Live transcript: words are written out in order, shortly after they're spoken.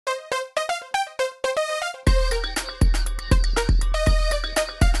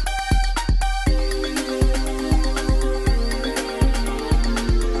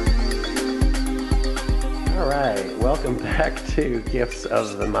back to Gifts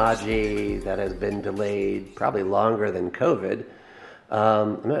of the Magi that has been delayed probably longer than COVID.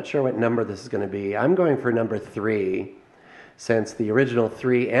 I'm not sure what number this is going to be. I'm going for number 3 since the original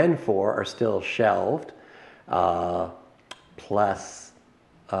 3 and 4 are still shelved. Plus,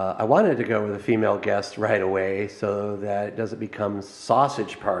 I wanted to go with a female guest right away so that it doesn't become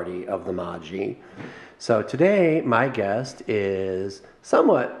sausage party of the Magi. So today, my guest is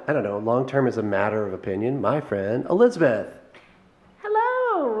somewhat, I don't know, long-term is a matter of opinion, my friend Elizabeth.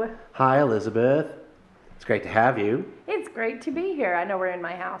 Hello. Hi, Elizabeth. It's great to have you. It's great to be here. I know we're in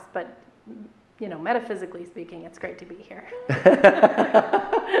my house, but, metaphysically speaking, it's great to be here.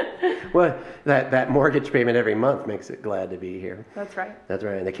 Well, that mortgage payment every month makes it glad to be here. That's right. That's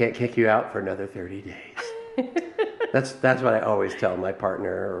right. And they can't kick you out for another 30 days. That's what I always tell my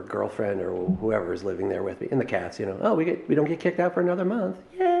partner or girlfriend or whoever is living there with me. And the cats, we don't get kicked out for another month.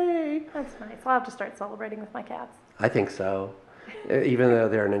 Yay! That's nice. I'll have to start celebrating with my cats. I think so. Even though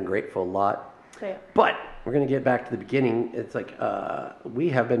they're an ungrateful lot. They are. But we're going to get back to the beginning. It's like we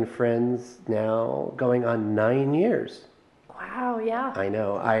have been friends now going on 9 years. Wow, yeah. I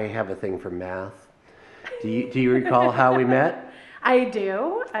know. I have a thing for math. Do you recall how we met? I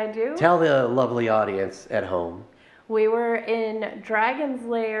do. Tell the lovely audience at home. We were in Dragon's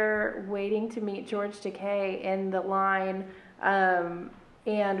Lair waiting to meet George Takei in the line, and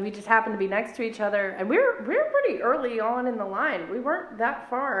we just happened to be next to each other. And we were pretty early on in the line. We weren't that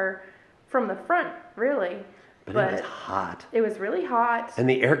far from the front, really. But it was hot. It was really hot. And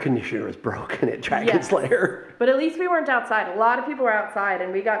the air conditioner was broken at Dragon's Lair. But at least we weren't outside. A lot of people were outside,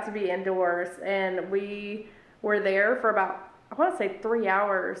 and we got to be indoors. And we were there for about, I want to say 3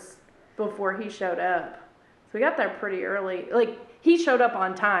 hours before he showed up. So we got there pretty early. Like, he showed up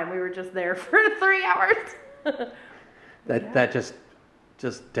on time. We were just there for 3 hours. That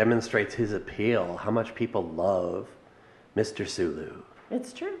just demonstrates his appeal, how much people love Mr. Sulu.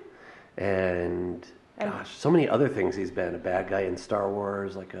 It's true. And gosh, so many other things he's been. A bad guy in Star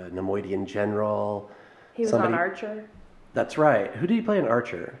Wars, like a Nemoidian general. He was on Archer. That's right. Who did he play in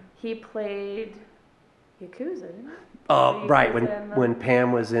Archer? He played Yakuza, didn't he? Oh, right, when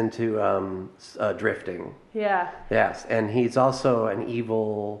Pam was into drifting. Yeah. Yes, and he's also an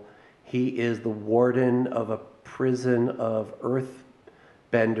evil... He is the warden of a prison of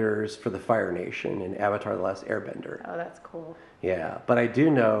earthbenders for the Fire Nation in Avatar: The Last Airbender. Oh, that's cool. Yeah, but I do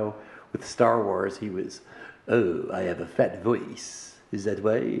know with Star Wars he was, I have a fat voice. Is that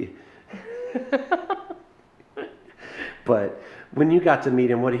way? But when you got to meet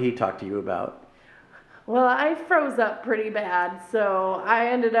him, what did he talk to you about? Well, I froze up pretty bad, so I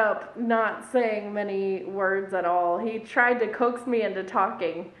ended up not saying many words at all. He tried to coax me into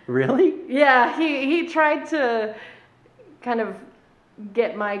talking. Really? Yeah, he tried to kind of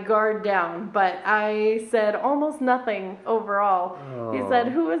get my guard down, but I said almost nothing overall. Oh. He said,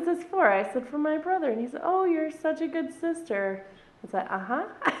 "Who is this for?" I said, "For my brother." And he said, "Oh, you're such a good sister." I said, "Uh-huh."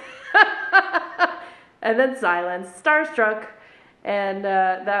 And then silence, starstruck. And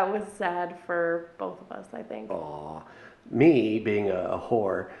that was sad for both of us, I think. Aw. Me, being a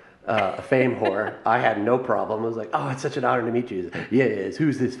whore, a fame whore, I had no problem. I was like, it's such an honor to meet you. Yes,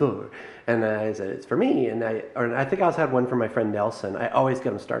 who's this for? And I said, it's for me. And I think I also had one for my friend Nelson. I always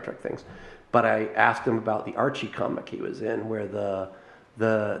get him Star Trek things. But I asked him about the Archie comic he was in, where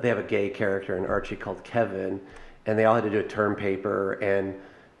they have a gay character in Archie called Kevin, and they all had to do a term paper, and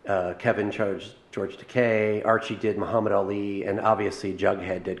Kevin chose George Takei, Archie did Muhammad Ali, and obviously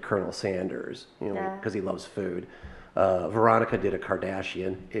Jughead did Colonel Sanders, because he loves food. Veronica did a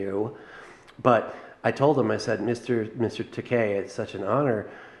Kardashian, ew. But I told him, I said, Mr. Takei, it's such an honor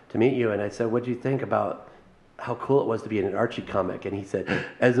to meet you. And I said, what do you think about how cool it was to be in an Archie comic? And he said,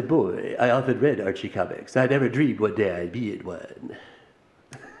 as a boy, I often read Archie comics. I never dreamed one day I'd be in one.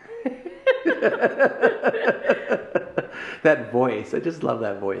 That voice, I just love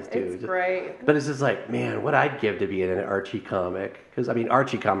that voice too. It's great. But it's just like, man, what I'd give to be in an Archie comic, because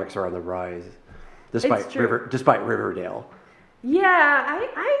Archie comics are on the rise, despite Riverdale. Yeah,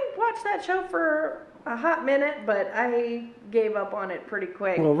 I watched that show for a hot minute, but I gave up on it pretty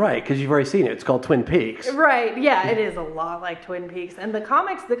quick. Well, right, because you've already seen it. It's called Twin Peaks. Right, yeah, it is a lot like Twin Peaks. And the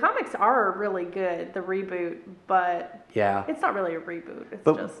comics are really good, the reboot, but yeah, it's not really a reboot.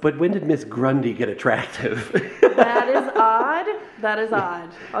 It's but when did Miss Grundy get attractive? That is odd. That is odd.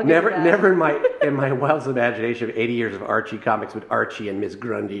 Never in my wildest imagination of 80 years of Archie comics would Archie and Miss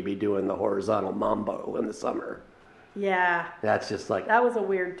Grundy be doing the horizontal mambo in the summer. Yeah. That's just like... That was a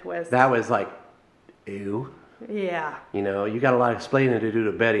weird twist. That was like, ew. Yeah. You got a lot of explaining to do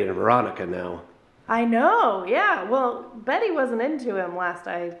to Betty and Veronica now. I know, yeah. Well, Betty wasn't into him last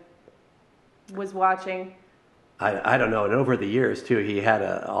I was watching. I don't know. And over the years too, he had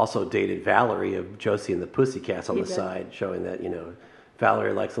also dated Valerie of Josie and the Pussycats on He the did. side, showing that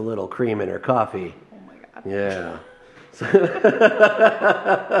Valerie likes a little cream in her coffee. Oh my God. Yeah.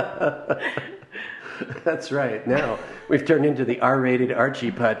 That's right. Now we've turned into the R-rated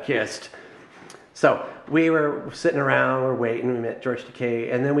Archie podcast. So we were sitting around, we're waiting, we met George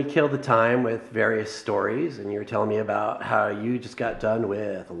Takei, and then we killed the time with various stories, and you were telling me about how you just got done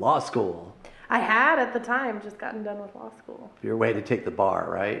with law school. I had at the time just gotten done with law school. You were waiting to take the bar,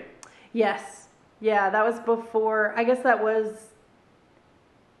 right? Yes. Yeah, that was before, I guess that was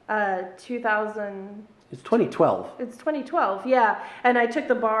 2000. It's 2012. It's 2012, yeah. And I took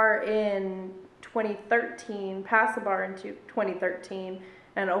the bar in 2013, passed the bar in 2013,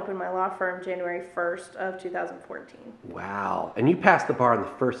 and opened my law firm January 1st of 2014. Wow. And you passed the bar on the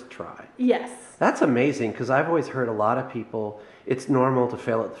first try. Yes. That's amazing, because I've always heard a lot of people, it's normal to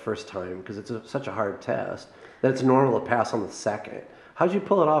fail at the first time because it's such a hard test, that it's normal to pass on the second. How'd you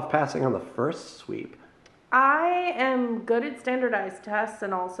pull it off passing on the first sweep? I am good at standardized tests,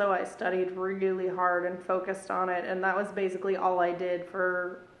 and also I studied really hard and focused on it, and that was basically all I did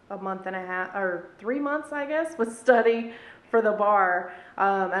for a month and a half, or 3 months, I guess, was study for the bar.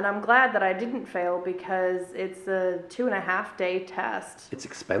 And I'm glad that I didn't fail, because it's a 2.5-day test. It's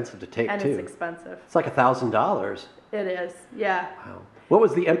expensive to take, and too. It's expensive. It's like $1,000. It is, yeah. Wow. What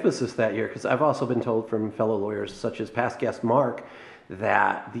was the emphasis that year? Because I've also been told from fellow lawyers, such as past guest Mark,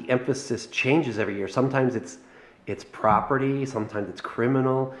 that the emphasis changes every year. Sometimes it's property, sometimes it's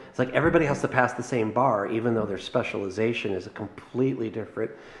criminal. It's like everybody has to pass the same bar, even though their specialization is a completely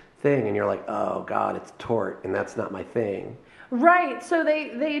different thing. And you're like, oh God, it's tort, and that's not my thing. Right, so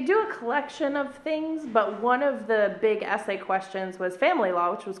they do a collection of things, but one of the big essay questions was family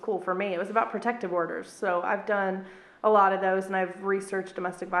law, which was cool for me. It was about protective orders, so I've done a lot of those, and I've researched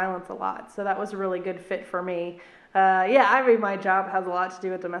domestic violence a lot, so that was a really good fit for me. Yeah, I mean, my job has a lot to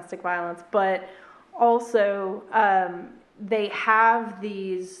do with domestic violence, but also they have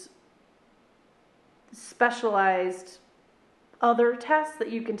these specialized other tests that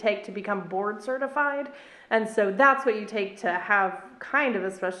you can take to become board certified, and so that's what you take to have kind of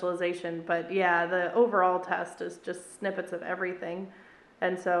a specialization. But yeah, the overall test is just snippets of everything.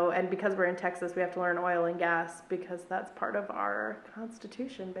 And because we're in Texas, we have to learn oil and gas, because that's part of our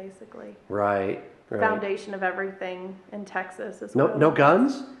constitution, basically. Right. Foundation of everything in Texas is no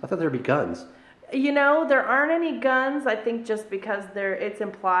guns? I thought there'd be guns. There aren't any guns. I think just because it's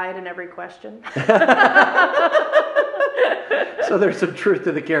implied in every question. So there's some truth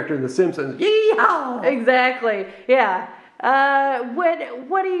to the character in The Simpsons. Yeehaw! Exactly. Yeah.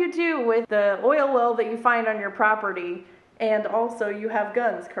 What do you do with the oil well that you find on your property? And also, you have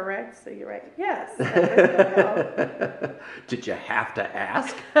guns, correct? So you're right. Yes. Did you have to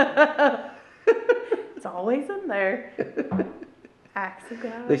ask? It's always in there. Acts of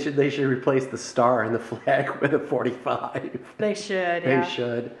God. They should replace the star in the flag with a 45. They should. They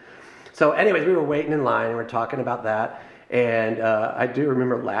should. So, anyways, we were waiting in line and we're talking about that. And I do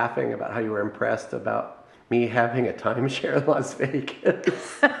remember laughing about how you were impressed about me having a timeshare in Las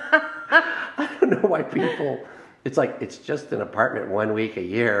Vegas. I don't know why people. It's like, it's just an apartment 1 week a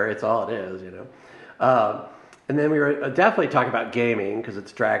year. It's all it is, And then we were definitely talking about gaming, because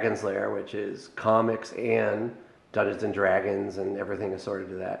it's Dragon's Lair, which is comics and Dungeons and Dragons and everything assorted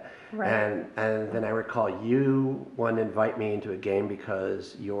to that. Right. And then I recall you wanted to invite me into a game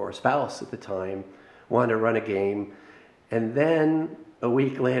because your spouse at the time wanted to run a game. And then a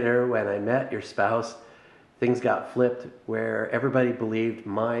week later, when I met your spouse, things got flipped where everybody believed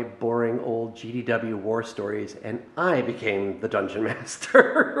my boring old GDW war stories, and I became the dungeon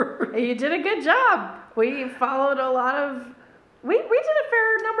master. You did a good job. We followed a lot of. We did a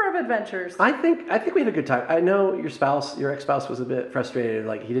fair number of adventures. I think we had a good time. I know your ex-spouse was a bit frustrated,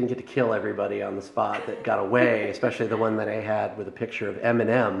 like he didn't get to kill everybody on the spot that got away, especially the one that I had with a picture of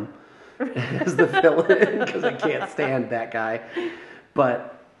Eminem as the villain, because I can't stand that guy.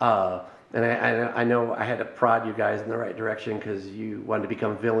 But and I know I had to prod you guys in the right direction, because you wanted to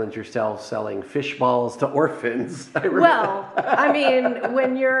become villains yourself, selling fish balls to orphans. Well, I mean,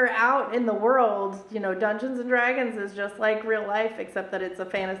 when you're out in the world, Dungeons and Dragons is just like real life, except that it's a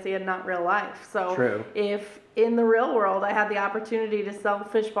fantasy and not real life. So True. If in the real world I had the opportunity to sell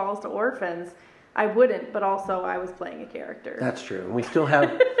fish balls to orphans, I wouldn't, but also I was playing a character. That's true. And we still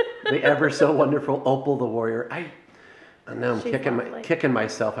have the ever so wonderful Opal the Warrior. And now I'm kicking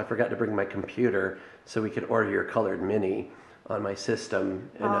myself. I forgot to bring my computer so we could order your colored mini on my system.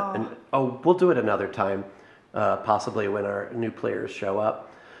 And we'll do it another time, possibly when our new players show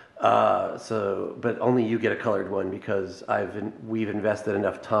up. But only you get a colored one, because we've invested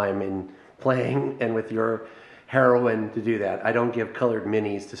enough time in playing, and with your heroin to do that. I don't give colored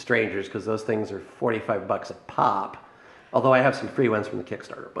minis to strangers because those things are $45 a pop. Although I have some free ones from the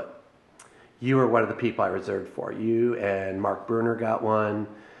Kickstarter, but you were one of the people I reserved for. You and Mark Bruner got one.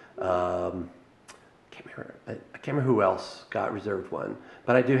 I can't remember who else got reserved one,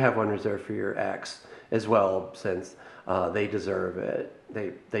 but I do have one reserved for your ex as well, since they deserve it.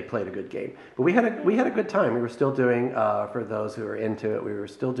 They played a good game, but we had a good time. We were still doing, for those who are into it, we were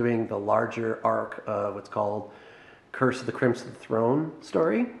still doing the larger arc of what's called Curse of the Crimson Throne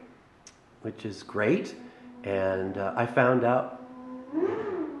story, which is great. And I found out.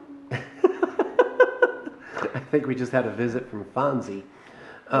 I think we just had a visit from Fonzie.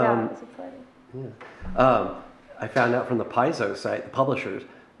 Yeah, that's exciting. Yeah. I found out from the Paizo site, the publishers,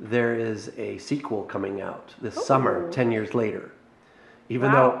 there is a sequel coming out this summer, 10 years later.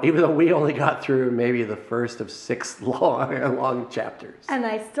 Even though we only got through maybe the first of 6 long chapters. And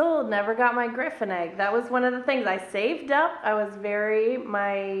I still never got my Griffin egg. That was one of the things I saved up.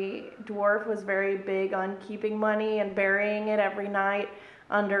 My dwarf was very big on keeping money and burying it every night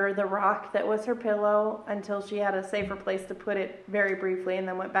under the rock that was her pillow until she had a safer place to put it very briefly, and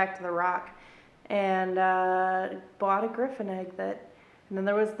then went back to the rock and bought a Griffin egg. And then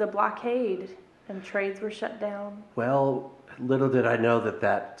there was the blockade and trades were shut down. Well, little did I know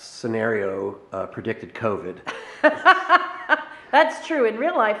that scenario predicted COVID. That's true. In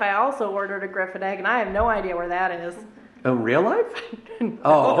real life, I also ordered a Griffin egg, and I have no idea where that is. In real life?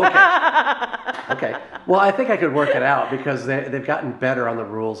 Oh, okay. Okay. Well, I think I could work it out because they've gotten better on the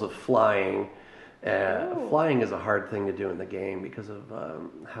rules of flying. Flying is a hard thing to do in the game because of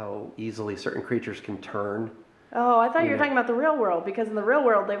how easily certain creatures can turn. Oh, I thought you were talking about the real world, because in the real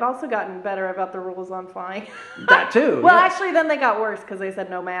world, they've also gotten better about the rules on flying. That too. Well, yeah. actually, then they got worse because they said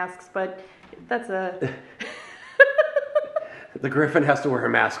no masks, but that's a... The Griffin has to wear a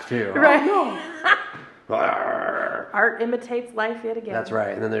mask too. Right. Oh, no. Art imitates life yet again. That's right.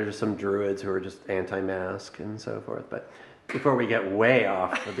 And then there's some druids who are just anti-mask and so forth. But before we get way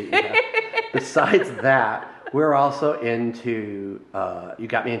off the beaten path, besides that, we're also into, you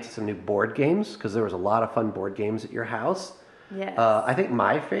got me into some new board games because there was a lot of fun board games at your house. Yes. I think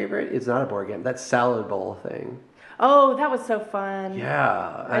my favorite is not a board game. That salad bowl thing. Oh, that was so fun.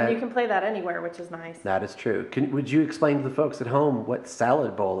 Yeah. And you can play that anywhere, which is nice. That is true. Would you explain to the folks at home what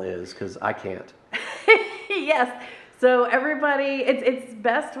salad bowl is? Because I can't. Yes. So everybody, it's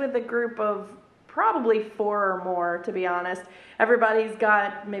best with a group of probably 4 or more, to be honest. Everybody's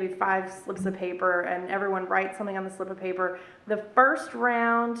got maybe 5 slips of paper, and everyone writes something on the slip of paper. The first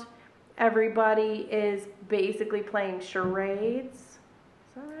round, everybody is basically playing charades. Is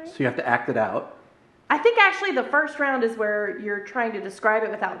that right? So you have to act it out. I think actually the first round is where you're trying to describe it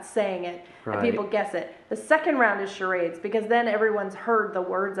without saying it, Right. and people guess it. The second round is charades, because then everyone's heard the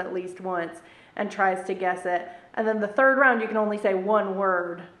words at least once and tries to guess it. And then the third round, you can only say one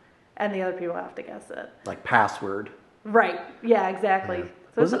word, and the other people have to guess it. Like password. Right. Yeah, exactly. Yeah.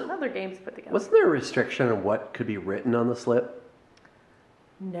 So Was it's it- another games put together. Wasn't there a restriction on what could be written on the slip?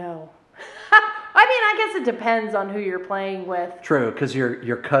 No. I mean, I guess it depends on who you're playing with. True, because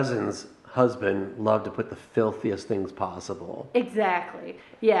your cousin's husband loved to put the filthiest things possible. Exactly.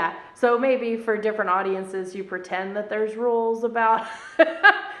 Yeah. So maybe for different audiences, you pretend that there's rules about,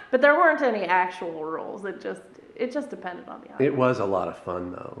 but there weren't any actual rules. It just depended on the audience. It was a lot of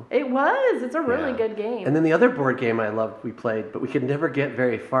fun, though. It was. It's a really Yeah. good game. And then the other board game I loved we played, but we could never get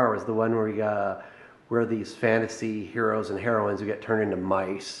very far, was the one where we're these fantasy heroes and heroines who get turned into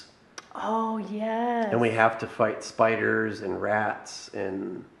mice. Oh, yes. And we have to fight spiders and rats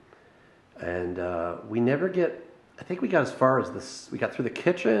and we never get. I think we got as far as this. We got through the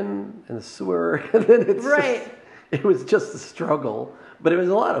kitchen and the sewer, and then it was just a struggle, but it was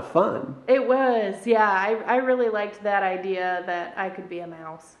a lot of fun. It was. Yeah, I really liked that idea that I could be a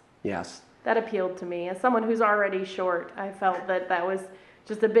mouse. Yes. That appealed to me. As someone who's already short, I felt that was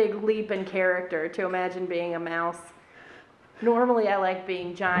just a big leap in character to imagine being a mouse. Normally, I like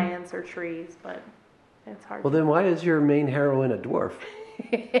being giants or trees, but it's hard. Well, then why is your main heroine a dwarf?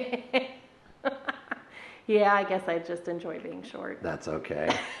 Yeah, I guess I just enjoy being short. That's okay.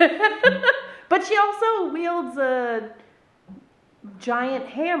 But she also wields a giant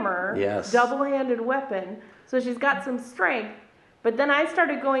hammer, Yes. double-handed weapon, so she's got some strength. But then I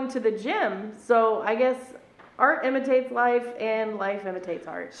started going to the gym, so I guess art imitates life and life imitates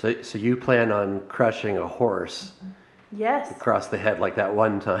art. So you plan on crushing a horse Yes, across the head like that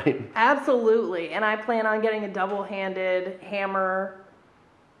one time? absolutely. And I plan on getting a double-handed hammer,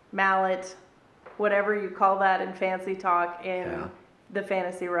 mallet, whatever you call that in fancy talk, in Yeah. the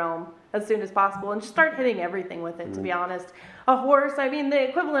fantasy realm as soon as possible and just start hitting everything with it, to be honest. A horse, I mean, the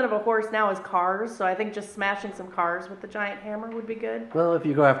equivalent of a horse now is cars, so I think just smashing some cars with the giant hammer would be good. Well, if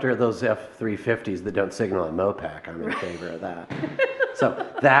you go after those F-350s that don't signal on Mopac, I'm in favor of that. So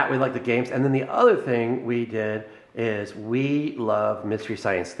that, we like the games. And then the other thing we did is we love Mystery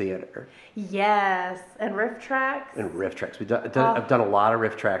Science Theater. Yes, and riff tracks. And riff tracks. I've done a lot of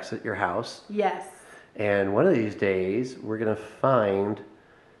riff tracks at your house. Yes. And one of these days, we're going to find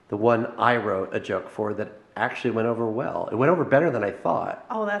the one I wrote a joke for that actually went over well. It went over better than I thought.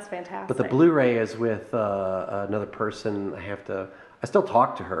 Oh, that's fantastic. But the Blu-ray is with another person. I still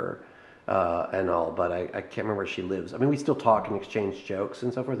talk to her and all, but I can't remember where she lives. I mean, we still talk and exchange jokes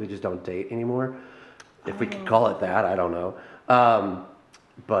and so forth. We just don't date anymore. If we could call it that, I don't know.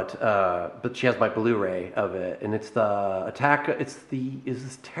 But she has my Blu-ray of it, and it's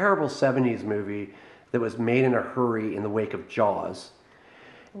this terrible 70s movie that was made in a hurry in the wake of Jaws.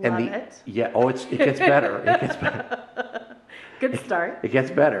 Love it. Yeah, it gets better. It gets better. Good start. It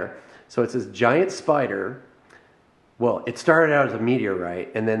gets better. So it's this giant spider. Well, it started out as a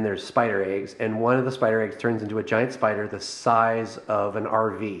meteorite, and then there's spider eggs, and one of the spider eggs turns into a giant spider the size of an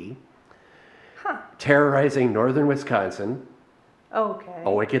RV, terrorizing northern Wisconsin. Okay.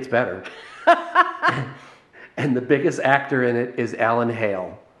 Oh, it gets better. And the biggest actor in it is Alan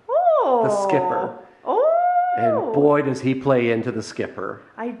Hale, the skipper. And boy, does he play into the skipper.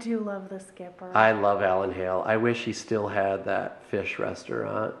 I do love the skipper. I love Alan Hale. I wish he still had that fish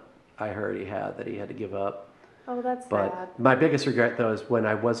restaurant. I heard he had to give up. Oh, that's But sad. my biggest regret, though, is when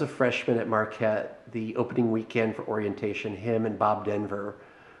I was a freshman at Marquette, the opening weekend for orientation, him and Bob Denver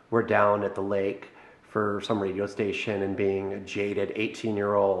were down at the lake for some radio station, and being a jaded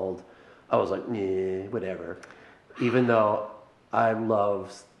 18-year-old, I was like, nah, whatever. Even though I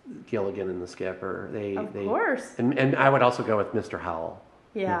love Gilligan and the skipper. Of course. And I would also go with Mr. Howell.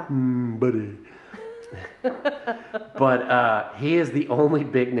 Yeah. Buddy. But he is the only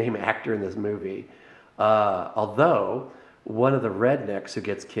big name actor in this movie. Although one of the rednecks who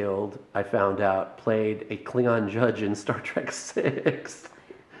gets killed, I found out, played a Klingon judge in Star Trek VI.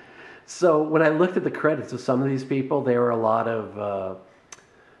 So when I looked at the credits of some of these people, they were a lot of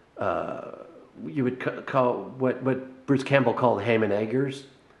you would call what Bruce Campbell called ham and eggers.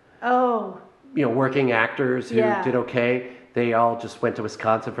 Oh. Working actors who did okay. They all just went to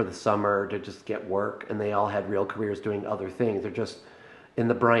Wisconsin for the summer to just get work, and they all had real careers doing other things. They're just in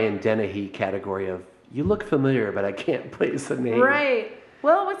the Brian Dennehy category of, you look familiar, but I can't place the name. Right.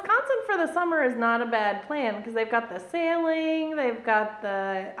 Well, Wisconsin for the summer is not a bad plan because they've got the sailing, they've got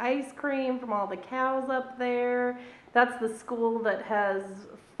the ice cream from all the cows up there. That's the school that has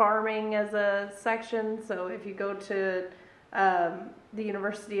farming as a section. So if you go to the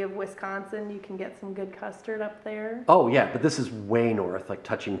University of Wisconsin, you can get some good custard up there. Oh yeah, but this is way north, like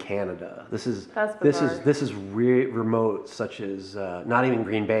touching Canada. This is remote, such as not even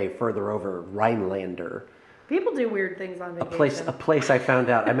Green Bay, further over, Rhinelander. People do weird things on vacation. A place I found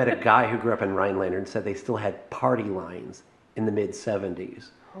out. I met a guy who grew up in Rhinelander and said they still had party lines in the mid-70s.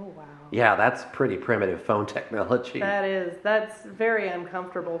 Oh wow. Yeah, that's pretty primitive phone technology. That's very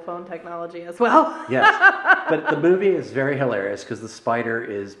uncomfortable phone technology as well. Yes, but the movie is very hilarious because the spider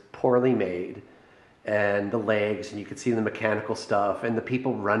is poorly made, and the legs, and you can see the mechanical stuff, and the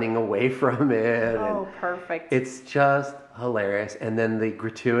people running away from it. Oh, perfect. It's just hilarious. And then the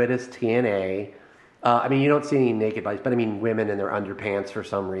gratuitous TNA. I mean, you don't see any naked bodies, but I mean women in their underpants for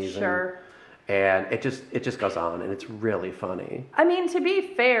some reason. Sure. And it just goes on, and it's really funny. I mean, to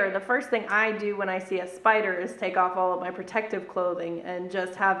be fair, the first thing I do when I see a spider is take off all of my protective clothing and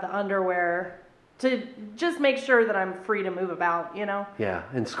just have the underwear to just make sure that I'm free to move about, Yeah,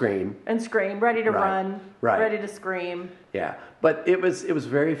 and scream. And scream, ready to run, right. ready to scream. Yeah, but it was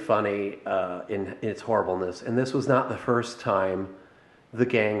very funny in its horribleness, and this was not the first time the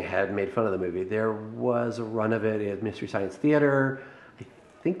gang had made fun of the movie. There was a run of it at Mystery Science Theater.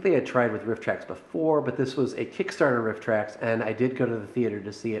 I think they had tried with Riff Tracks before, but this was a Kickstarter Riff Tracks, and I did go to the theater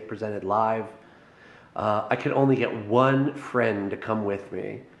to see it presented live. I could only get one friend to come with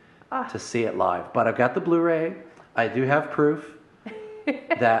me to see it live, but I've got the Blu-ray. I do have proof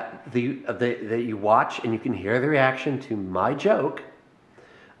that that you watch and you can hear the reaction to my joke.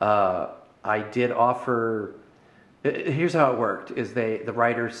 I did offer. Here's how it worked: is the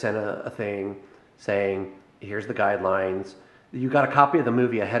writers sent a thing saying, "Here's the guidelines." You got a copy of the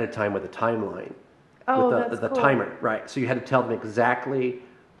movie ahead of time with a timeline. Oh, with the cool. timer, right? So you had to tell them exactly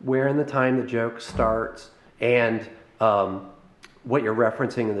where in the time the joke starts and what you're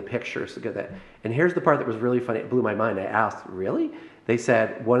referencing in the pictures to get that. And here's the part that was really funny. It blew my mind. I asked, really? They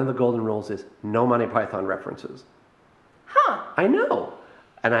said one of the golden rules is no Monty Python references. Huh. I know.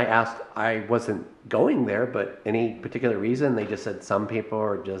 And I wasn't going there, but any particular reason? They just said some people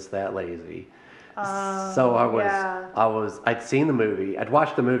are just that lazy. So I'd seen the movie, I'd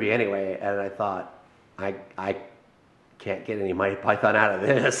watched the movie anyway, and I thought, I can't get any Monty Python out of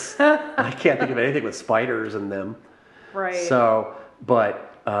this. I can't think of anything with spiders in them. Right. So,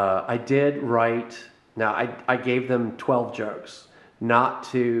 but I did write, now I gave them 12 jokes, not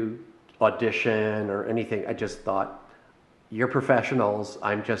to audition or anything. I just thought, you're professionals,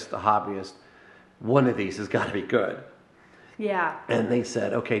 I'm just a hobbyist. One of these has got to be good. Yeah. And they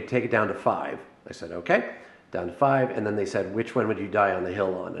said, okay, take it down to 5. I said, okay, down to 5. And then they said, which one would you die on the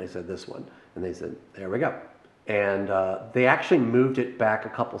hill on? And I said, this one. And they said, there we go. And they actually moved it back a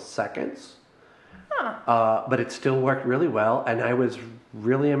couple seconds. But it still worked really well. And I was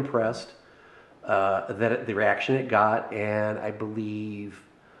really impressed that the reaction it got. And I believe,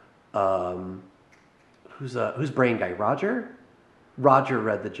 who's brain guy? Roger? Roger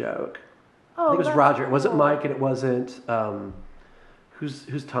read the joke. Oh, I think it was Roger. Cool. It wasn't Mike, and it wasn't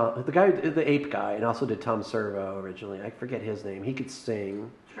who's Tom? The guy, the ape guy, and also did Tom Servo originally. I forget his name. He could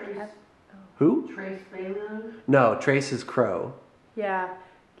sing. Trace. Who? Trace Bailon. No, Trace is Crow. Yeah.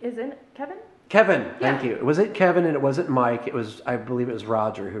 Isn't it Kevin? Kevin. Thank you. It wasn't Kevin, and it wasn't Mike. It was, I believe, it was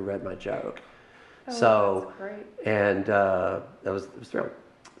Roger who read my joke. Oh, So, that's great. and it was thrilled.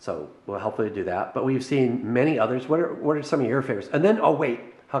 So we'll hopefully do that. But we've seen many others. What are some of your favorites? And then, oh wait,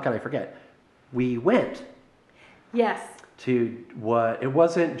 how can I forget? We went Yes. to what, it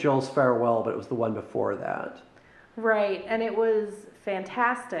wasn't Joel's Farewell, but it was the one before that. Right, and it was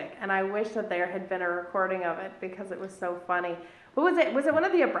fantastic, and I wish that there had been a recording of it because it was so funny. What was it? Was it one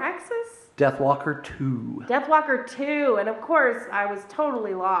of the Abraxas? Deathwalker 2. Deathwalker 2, and of course I was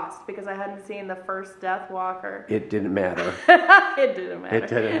totally lost because I hadn't seen the first Deathwalker. It didn't matter. It didn't matter. It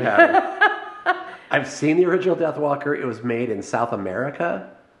didn't matter. I've seen the original Deathwalker. It was made in South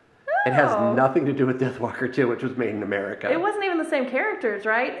America. It has Oh. nothing to do with Deathwalker 2, which was made in America. It wasn't even the same characters,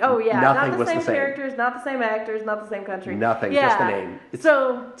 right? Oh yeah, Nothing not the was same the same. characters, not the same actors, not the same country. Nothing, yeah. just the name.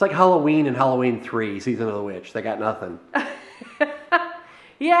 It's like Halloween and Halloween 3, Season of the Witch. They got nothing.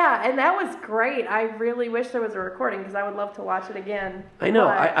 Yeah, and that was great. I really wish there was a recording because I would love to watch it again. I know.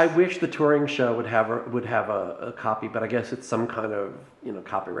 But- I wish the touring show would have a copy, but I guess it's some kind of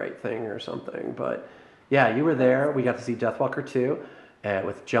copyright thing or something. But yeah, you were there. We got to see Deathwalker 2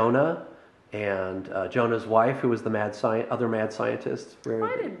 with Jonah and Jonah's wife, who was the other mad scientist. Oh,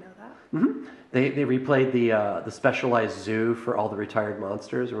 I didn't know that. Mm-hmm. They replayed the specialized zoo for all the retired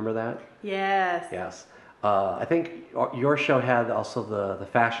monsters. Remember that? Yes. Yes. I think your show had also the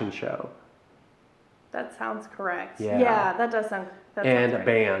fashion show. That sounds correct. Yeah. Yeah, that does sound. That And sounds a right.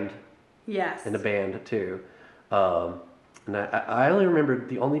 band. Yes. And a band too. And I only remember,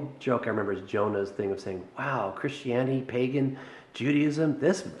 the only joke I remember is Jonah's thing of saying, wow, Christianity, pagan, Judaism,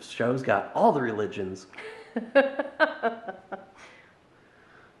 this show's got all the religions.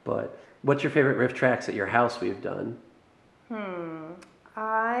 But what's your favorite riff tracks at your house we've done?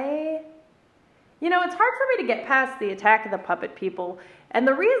 It's hard for me to get past the Attack of the Puppet People. And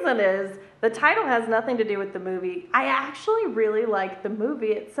the reason is the title has nothing to do with the movie. I actually really like the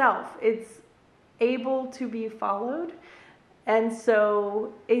movie itself. It's able to be followed. And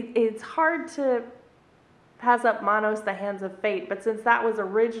so it's hard to pass up Manos, The Hands of Fate. But since that was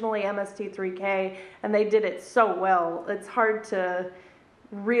originally MST3K and they did it so well, it's hard to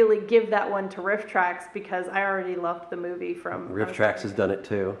really give that one to Riff Tracks because I already loved the movie from Riff Tracks has done it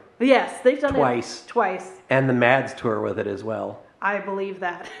too. Yes, they've done Twice. it twice. And the Mads tour with it as well. I believe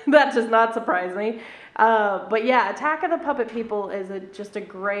that. That does not surprise me. But yeah, Attack of the Puppet People is just a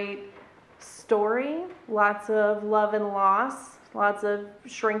great story. Lots of love and loss. Lots of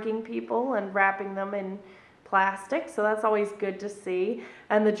shrinking people and wrapping them in plastic. So that's always good to see.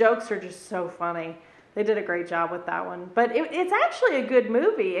 And the jokes are just so funny. They did a great job with that one. But it's actually a good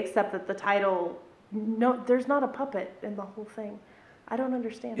movie, except that the title, no, there's not a puppet in the whole thing. I don't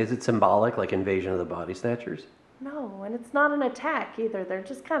understand. Is it symbolic, like Invasion of the Body Snatchers? No, and it's not an attack either. They're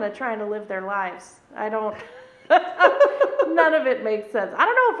just kind of trying to live their lives. I don't... None of it makes sense. I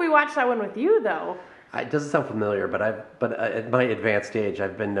don't know if we watched that one with you, though. It doesn't sound familiar, but at my advanced age,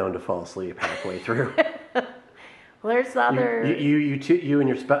 I've been known to fall asleep halfway through. Well, there's other... You and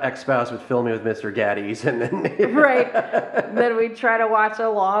your ex-spouse would fill me with Mr. Gaddies, and then... Right. Then we'd try to watch a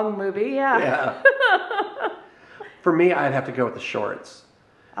long movie, Yeah. For me, I'd have to go with the shorts.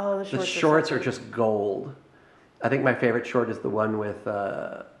 Oh, the The shorts. shorts are just gold. I think my favorite short is the one with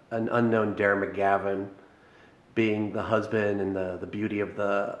an unknown Dare McGavin being the husband and the beauty of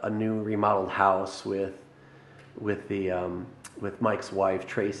a new remodeled house with Mike's wife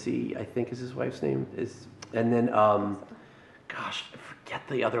Tracy. I think is his wife's name and then gosh, I forget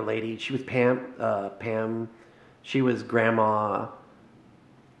the other lady. She was Pam. Pam. She was Grandma.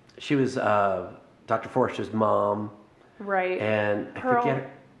 She was Dr. Forster's mom. Right. And Pearl. I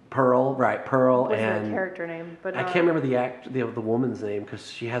forget Pearl. Right, Pearl. What's and the character name? But I can't remember the woman's name because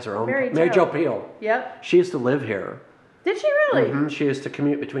she has her own. Mary Jo Peel. Yep. She used to live here. Did she really? Mm-hmm. She used to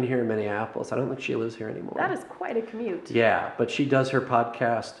commute between here and Minneapolis. I don't think she lives here anymore. That is quite a commute. Yeah, but she does her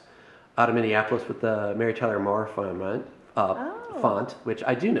podcast out of Minneapolis with the Mary Tyler Moore font, which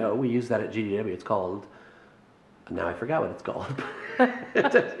I do know. We use that at GDW. It's called, now I forgot what it's called.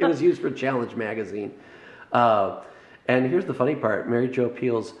 It was used for Challenge magazine. And here's the funny part. Mary Jo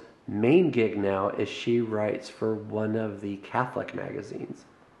Peel's main gig now is she writes for one of the Catholic magazines.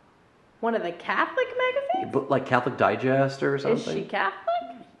 One of the Catholic magazines? Like Catholic Digest or something. Is she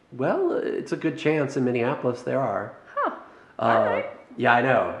Catholic? Well, it's a good chance in Minneapolis there are. Huh. All right. Yeah, I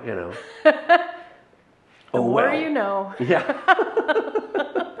know, you know. The more you know. Yeah.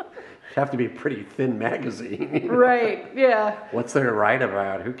 Have to be a pretty thin magazine. Right, yeah. What's there to write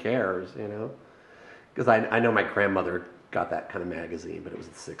about? Who cares, you know? Because I know my grandmother got that kind of magazine, but it was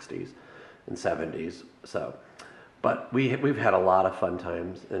the 60s and 70s. So, but we've had a lot of fun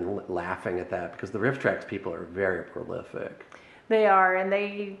times and laughing at that because the Riff Tracks people are very prolific. They are, and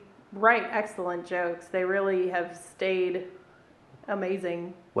they write excellent jokes. They really have stayed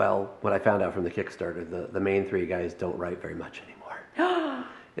amazing. Well, what I found out from the Kickstarter, the main three guys don't write very much anymore.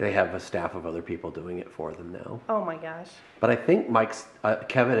 They have a staff of other people doing it for them now. Oh my gosh. But I think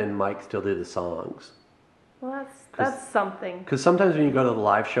Kevin and Mike still do the songs. Well, that's something. Because sometimes when you go to the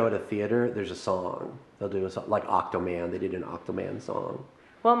live show at a theater, there's a song. They'll do a song, like Octoman. They did an Octoman song.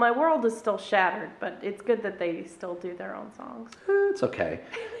 Well, my world is still shattered, but it's good that they still do their own songs. It's okay.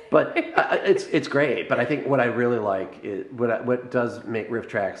 But it's great. But I think what I really like is what does make Riff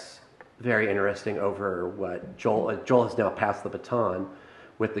Tracks very interesting over what Joel has now passed the baton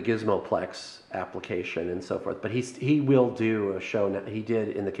with the Gizmoplex application and so forth. But he will do a show. Now. He did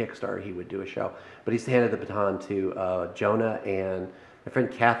in the Kickstarter. He would do a show. But he's handed the baton to Jonah and my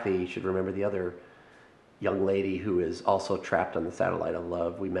friend Kathy. You should remember the other young lady who is also trapped on the satellite of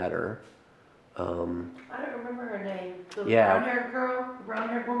love. We met her. I don't remember her name. The Yeah. brown-haired girl? The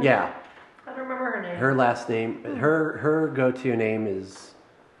brown-haired woman? Yeah. I don't remember her name. Her last name, her go-to name is,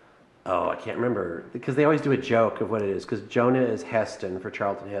 I can't remember, because they always do a joke of what it is, because Jonah is Heston for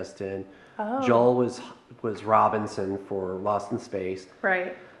Charlton Heston. Oh. Joel was Robinson for Lost in Space.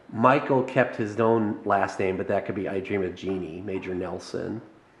 Right. Michael kept his own last name, but that could be I Dream of Jeannie, Major Nelson.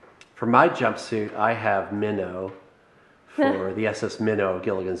 For my jumpsuit, I have Minnow for the SS Minnow of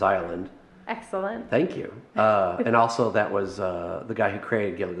Gilligan's Island. Excellent. Thank you. And also that was the guy who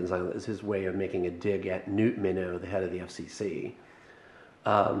created Gilligan's Island is his way of making a dig at Newt Minow, the head of the FCC.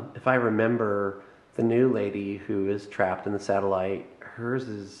 If I remember, the new lady who is trapped in the satellite, hers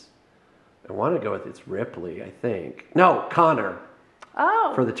is, I want to go with, it's Ripley, I think. No, Connor.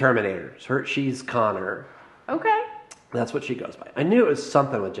 Oh. For the Terminators. She's Connor. Okay. That's what she goes by. I knew it was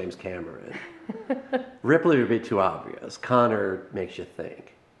something with James Cameron. Ripley would be too obvious. Connor makes you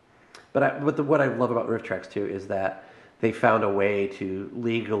think. But what I love about Riff Tracks too is that they found a way to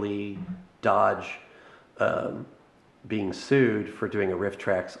legally dodge being sued for doing a Riff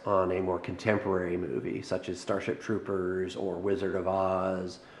Tracks on a more contemporary movie, such as Starship Troopers or Wizard of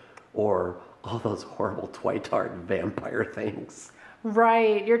Oz, or all those horrible Twitard vampire things.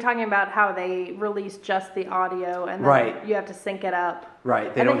 Right. You're talking about how they release just the audio and then you have to sync it up.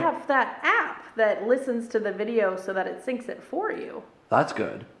 Right. They have that app that listens to the video so that it syncs it for you. That's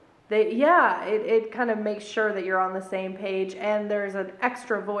good. It kind of makes sure that you're on the same page, and there's an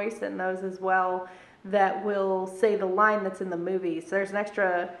extra voice in those as well that will say the line that's in the movie. So there's an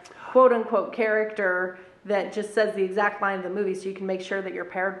extra quote-unquote character that just says the exact line of the movie so you can make sure that you're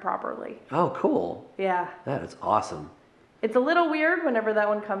paired properly. Oh, cool. Yeah. That is awesome. It's a little weird whenever that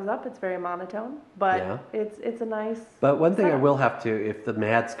one comes up. It's very monotone, but it's a nice... But one thing setup. I will have to, if the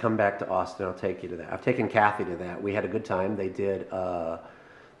Mads come back to Austin, I'll take you to that. I've taken Kathy to that. We had a good time. They did...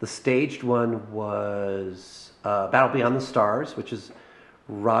 the staged one was Battle Beyond the Stars, which is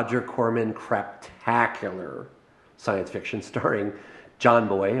Roger Corman craptacular science fiction starring John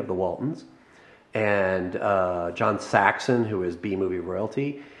Boy of the Waltons and John Saxon, who is B-movie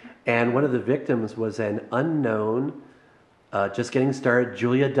royalty. And one of the victims was an unknown, just getting started,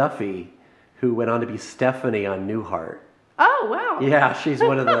 Julia Duffy, who went on to be Stephanie on Newhart. Oh, wow. Yeah, she's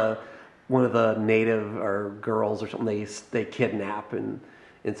one of the native or girls or something they kidnap and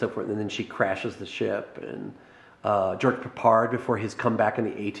so forth, and then she crashes the ship. And George Peppard, before his comeback in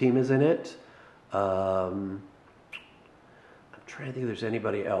the A-Team, is in it. I'm trying to think if there's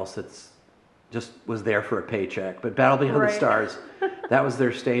anybody else that's just was there for a paycheck. But Battle Beyond the Right. Stars, that was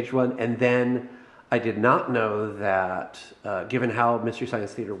their stage one. And then I did not know that, given how Mystery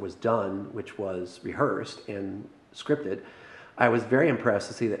Science Theater was done, which was rehearsed and scripted, I was very impressed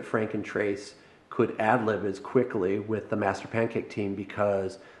to see that Frank and Trace could ad-lib as quickly with the Master Pancake team,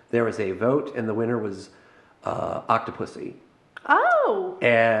 because there was a vote and the winner was Octopussy. Oh,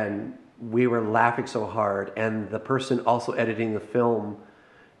 And we were laughing so hard, and the person also editing the film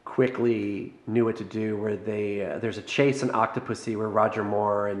quickly knew what to do, where there's a chase in Octopussy where Roger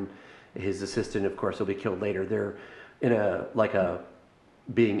Moore and his assistant, of course, will be killed later. They're in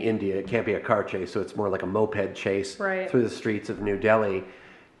being India, it can't be a car chase, so it's more like a moped chase Right. through the streets of New Delhi.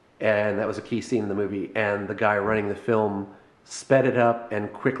 And that was a key scene in the movie. And the guy running the film sped it up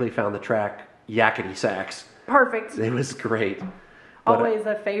and quickly found the track Yakety Sax. perfect. It was great. But, Always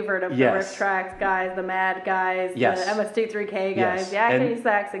a favorite of yes. the Riff Tracks guys, the Mad guys, Yes. the MST3K guys, Yes. Yakety And-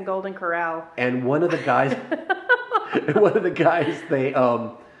 Sax and Golden Corral. And one of the guys, one of the guys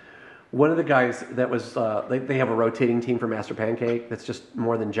that was, they have a rotating team for Master Pancake that's just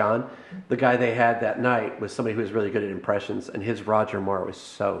more than John. The guy they had that night was somebody who was really good at impressions, and his Roger Moore was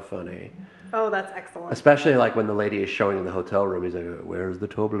so funny. Oh, that's excellent. Especially like when the lady is showing in the hotel room, he's like, "Where's the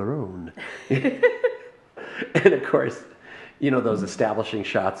Toblerone?" And of course, you know those establishing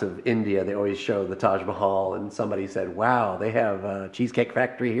shots of India, they always show the Taj Mahal, and somebody said, "Wow, they have a Cheesecake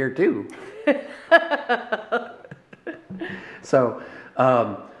Factory here too." So,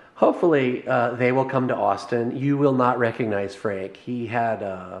 hopefully they will come to Austin. You will not recognize Frank. He had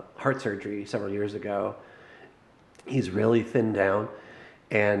heart surgery several years ago. He's really thinned down,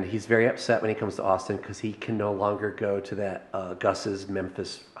 and he's very upset when he comes to Austin because he can no longer go to that Gus's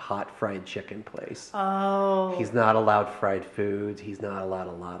Memphis hot fried chicken place. Oh. He's not allowed fried foods. He's not allowed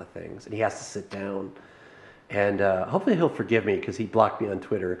a lot of things, and he has to sit down. And hopefully he'll forgive me, because he blocked me on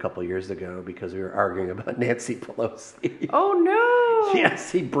Twitter a couple years ago because we were arguing about Nancy Pelosi. Oh, no. Yes,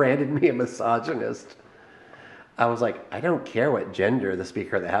 he branded me a misogynist. I was like, I don't care what gender the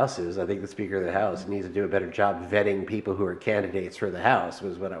Speaker of the House is. I think the Speaker of the House needs to do a better job vetting people who are candidates for the House,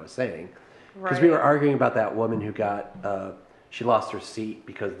 was what I was saying. Because we Right. were arguing about that woman who got, she lost her seat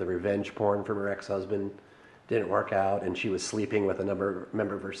because the revenge porn from her ex-husband didn't work out, and she was sleeping with a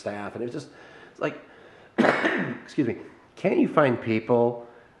member of her staff. And it was just, it's like, excuse me, can't you find people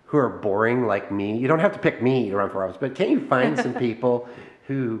who are boring like me? You don't have to pick me to run for office, but can't you find some people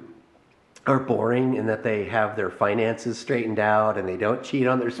who are boring in that they have their finances straightened out and they don't cheat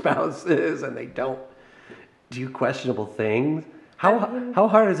on their spouses and they don't do questionable things? How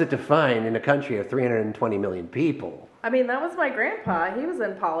hard is it to find in a country of 320 million people? I mean, that was my grandpa. He was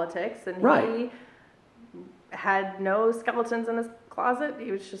in politics, and Right. he had no skeletons in his closet.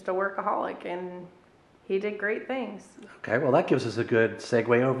 He was just a workaholic, and he did great things. Okay, well, that gives us a good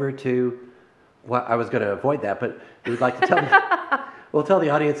segue over to what I was going to avoid that, but we'd like to tell we'll tell the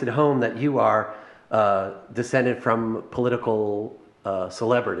audience at home that you are descended from political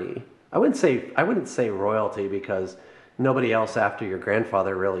celebrity. I wouldn't say royalty, because nobody else after your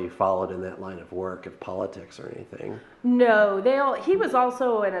grandfather really followed in that line of work of politics or anything. No, he was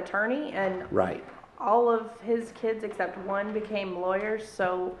also an attorney, and Right. all of his kids except one became lawyers.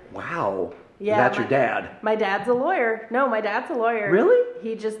 So Wow. Yeah, That's your dad. my dad's a lawyer. No, my dad's a lawyer. Really?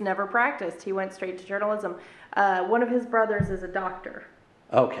 He just never practiced. He went straight to journalism. One of his brothers is a doctor,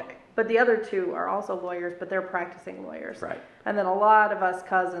 Okay. but the other two are also lawyers, but they're practicing lawyers. Right. And then a lot of us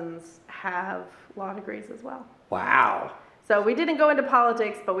cousins have law degrees as well. Wow. So we didn't go into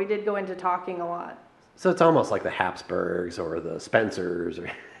politics, but we did go into talking a lot. So it's almost like the Habsburgs or the Spencers, or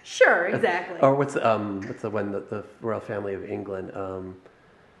Sure, exactly. or what's the one, the royal family of England,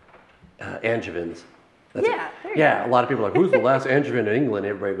 Angevins. That's Yeah, it. there you Yeah. go. A lot of people are like, who's the last Angevin in England?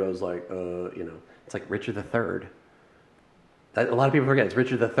 Everybody goes like, it's like Richard III. A lot of people forget it's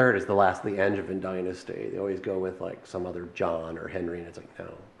Richard III is the last of the Angevin dynasty. They always go with like some other John or Henry, and it's like, no.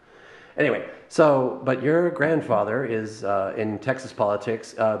 Anyway, but your grandfather is in Texas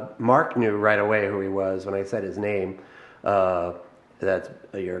politics. Mark knew right away who he was when I said his name. That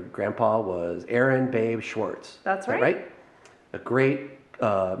your grandpa was Aaron Babe Schwartz. That's Is that right. right? A great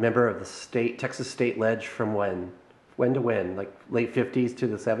member of the Texas State Ledge from when? When to when? Like late 50s to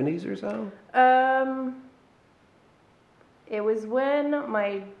the 70s or so? It was when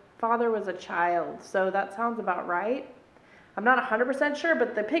my father was a child, so that sounds about right. I'm not 100% sure,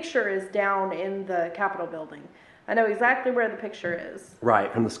 but the picture is down in the Capitol building. I know exactly where the picture is.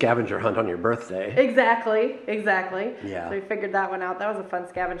 Right, from the scavenger hunt on your birthday. Exactly. Yeah. So we figured that one out. That was a fun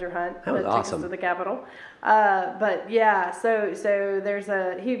scavenger hunt. That was took us awesome. to the Capitol. But yeah, so there's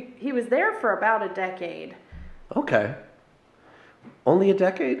he was there for about a decade. Okay. Only a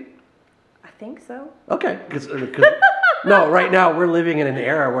decade? I think so. Okay, because no, right now we're living in an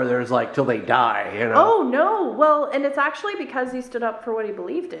era where there's like till they die, you know. Oh no! Well, and it's actually because he stood up for what he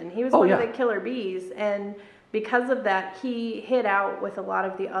believed in. He was one of yeah. the killer bees, and because of that, he hid out with a lot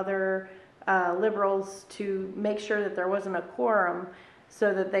of the other liberals to make sure that there wasn't a quorum,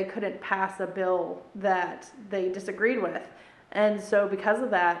 so that they couldn't pass a bill that they disagreed with. And so, because of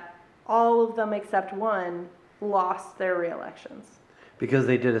that, all of them except one lost their re-elections. Because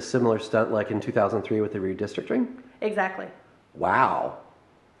they did a similar stunt like in 2003 with the redistricting? Exactly. Wow.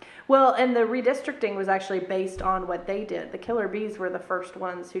 Well, and the redistricting was actually based on what they did. The killer bees were the first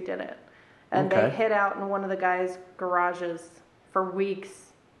ones who did it. And they hid out in one of the guys' garages for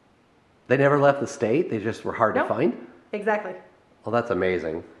weeks. They never left the state? They just were hard to find? Exactly. Well, that's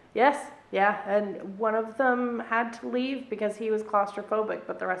amazing. Yes, yeah. And one of them had to leave because he was claustrophobic,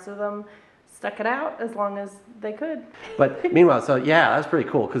 but the rest of them stuck it out as long as they could. But meanwhile, so yeah, that's pretty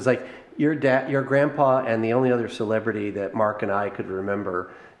cool because like your dad, your grandpa, and the only other celebrity that Mark and I could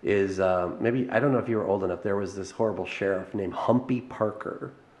remember is maybe, I don't know if you were old enough, there was this horrible sheriff named Humpy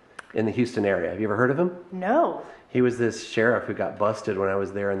Parker in the Houston area. Have you ever heard of him? No. He was this sheriff who got busted when I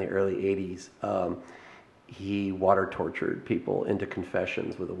was there in the early 80s. He water tortured people into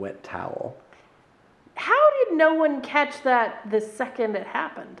confessions with a wet towel. How did no one catch that the second it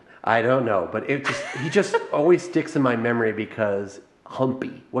happened? I don't know, but he just always sticks in my memory because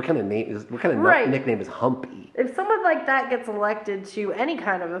Humpy. What kind of nickname is Humpy? If someone like that gets elected to any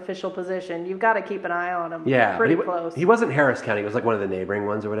kind of official position, you've got to keep an eye on him. Yeah, pretty close. He wasn't Harris County. He was like one of the neighboring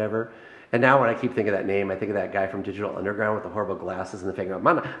ones or whatever. And now when I keep thinking of that name, I think of that guy from Digital Underground with the horrible glasses and the fake.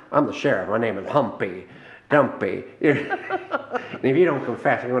 I'm the sheriff. My name is Humpy Dumpy. And if you don't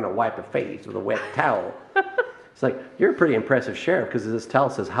confess, you're going to wipe your face with a wet towel. It's like, you're a pretty impressive sheriff because this towel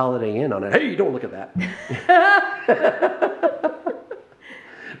says Holiday Inn on it. Hey, don't look at that.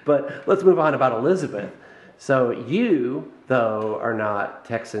 But let's move on about Elizabeth. So you, though, are not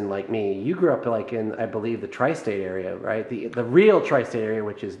Texan like me. You grew up like in, I believe, the tri-state area, right? The real tri-state area,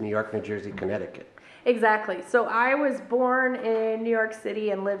 which is New York, New Jersey, Connecticut. Exactly. So I was born in New York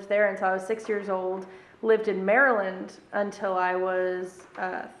City and lived there until I was 6 years old. Lived in Maryland until I was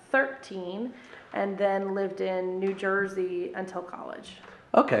 13, and then lived in New Jersey until college.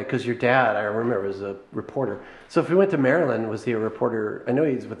 Okay, because your dad, I remember, was a reporter. So if he went to Maryland, was he a reporter? I know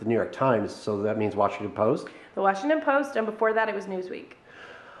he's with the New York Times, so that means Washington Post? The Washington Post, and before that it was Newsweek.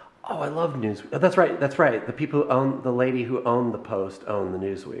 Oh, I love Newsweek. Oh, that's right. The lady who owned the Post owned the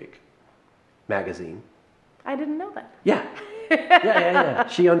Newsweek magazine. I didn't know that. Yeah. Yeah.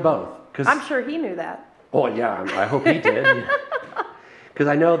 She owned both. I'm sure he knew that. Oh, yeah, I hope he did. Because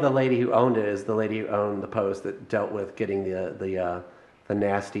I know the lady who owned it is the lady who owned the Post that dealt with getting the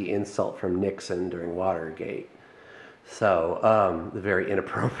nasty insult from Nixon during Watergate. So the very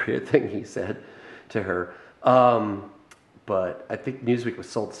inappropriate thing he said to her. But I think Newsweek was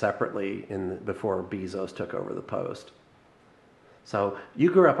sold separately before Bezos took over the Post. So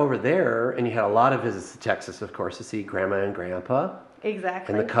you grew up over there, and you had a lot of visits to Texas, of course, to see Grandma and Grandpa.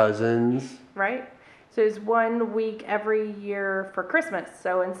 Exactly. And the cousins. Right. So it was 1 week every year for Christmas.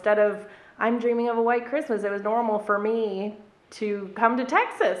 So instead of I'm dreaming of a white Christmas, it was normal for me to come to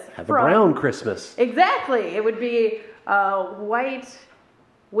Texas. Have a brown Christmas. Exactly. It would be a white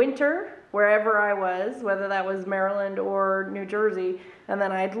winter wherever I was, whether that was Maryland or New Jersey. And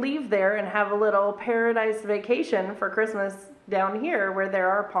then I'd leave there and have a little paradise vacation for Christmas down here where there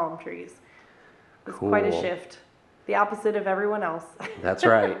are palm trees. It's quite a shift. The opposite of everyone else. That's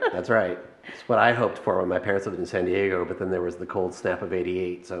right. That's right. It's what I hoped for when my parents lived in San Diego, but then there was the cold snap of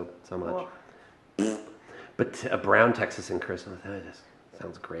 '88, so much. Cool. But a brown Texas in Christmas, that just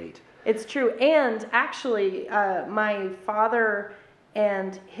sounds great. It's true. And actually, my father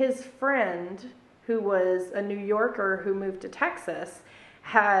and his friend, who was a New Yorker who moved to Texas,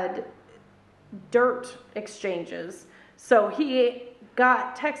 had dirt exchanges. So he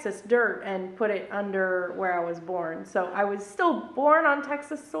got Texas dirt and put it under where I was born. So I was still born on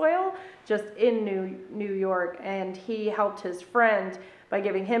Texas soil, just in New York. And he helped his friend by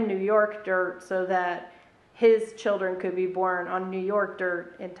giving him New York dirt so that his children could be born on New York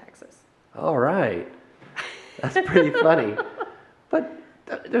dirt in Texas. All right. That's pretty funny. But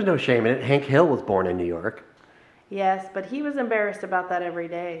there's no shame in it. Hank Hill was born in New York. Yes, but he was embarrassed about that every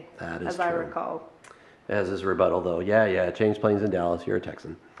day, that is as true. I recall. As his rebuttal, though. Yeah, change planes in Dallas. You're a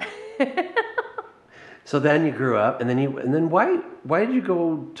Texan. So then you grew up, and then why did you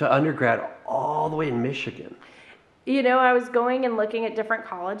go to undergrad all the way in Michigan? You know, I was going and looking at different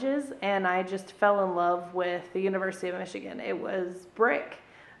colleges, and I just fell in love with the University of Michigan. It was brick.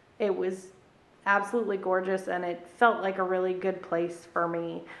 It was absolutely gorgeous, and it felt like a really good place for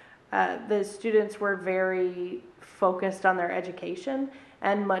me. The students were very focused on their education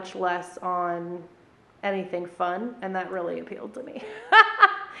and much less on anything fun, and that really appealed to me.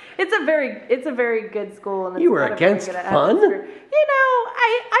 It's a very good school, and it's You were got a very against good fun? atmosphere.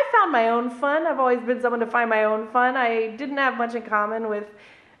 I found my own fun. I've always been someone to find my own fun. I didn't have much in common with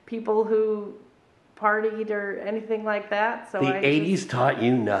people who partied or anything like that. So The 80s taught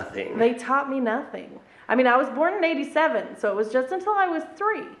you nothing. they taught me nothing. I mean, I was born in '87, so it was just until I was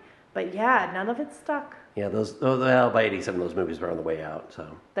 3. But yeah, none of it stuck. Yeah, by 87, those movies were on the way out,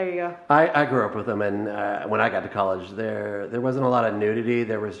 so. There you go. I grew up with them, and when I got to college, there wasn't a lot of nudity.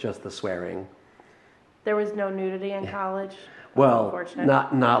 There was just the swearing. There was no nudity in college. That's Well, unfortunate.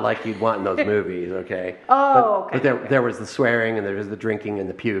 not like you'd want in those movies, okay? Oh, But okay. there was the swearing, and there was the drinking and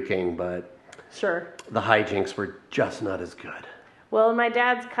the puking, but Sure. the hijinks were just not as good. Well, my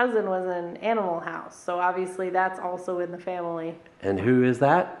dad's cousin was in Animal House, so obviously that's also in the family. And who is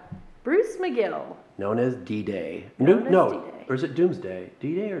that? Bruce McGill. Known as D-Day. Known as No, D-Day. or is it Doomsday?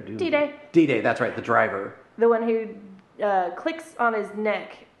 D-Day or Doomsday? D-Day. D-Day, that's right, the driver. The one who clicks on his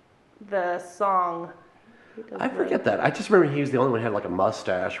neck the song. He does I the- forget that. I just remember he was the only one who had like a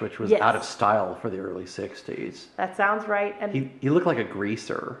mustache, which was Yes. out of style for the early 60s. That sounds right. And He looked like a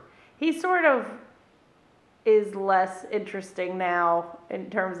greaser. he sort of is less interesting now in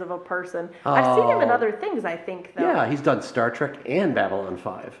terms of a person. I've seen him in Oh. other things, I think, though. Yeah, he's done Star Trek and Babylon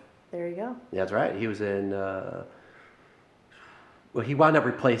 5. There you go. That's right. He was in. Well, he wound up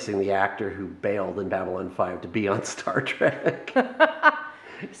replacing the actor who bailed in Babylon 5 to be on Star Trek.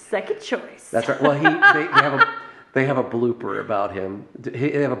 Second choice. That's right. Well, they have a blooper about him.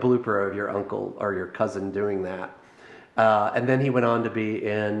 They have a blooper of your uncle or your cousin doing that, and then he went on to be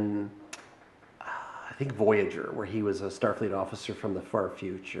in, I think Voyager, where he was a Starfleet officer from the far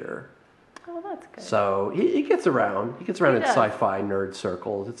future. Oh, that's good. So he gets around. He gets around in does. sci-fi nerd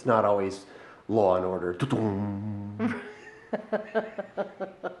circles. It's not always Law and Order.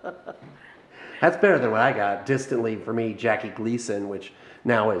 That's better than what I got. Distantly for me, Jackie Gleason, which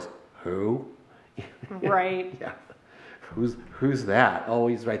now is who? Right. Yeah. Who's that? Oh,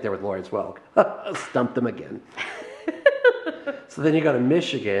 he's right there with Lawrence Welk. Stumped him again. So then you go to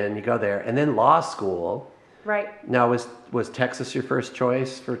Michigan, you go there, and then law school. Right. Now, was Texas your first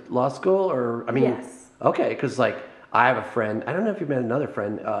choice for law school, or I mean, Yes. okay, because like I have a friend. I don't know if you've met another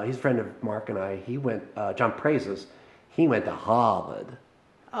friend. He's a friend of Mark and I. He went John Praises. He went to Harvard.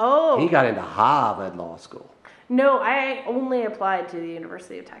 Oh. He got into Harvard Law School. No, I only applied to the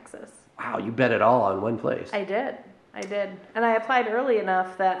University of Texas. Wow, you bet it all on one place. I did. And I applied early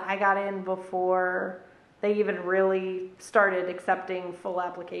enough that I got in before they even really started accepting full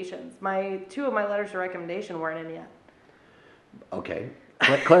applications. Two of my letters of recommendation weren't in yet. Okay,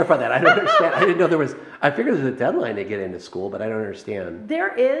 clarify that. I don't understand. I didn't know there was. I figured there's a deadline to get into school, but I don't understand.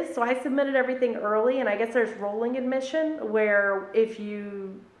 There is, so I submitted everything early, and I guess there's rolling admission where if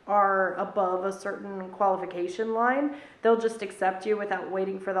you are above a certain qualification line, they'll just accept you without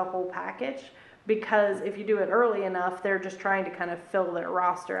waiting for the whole package. Because if you do it early enough, they're just trying to kind of fill their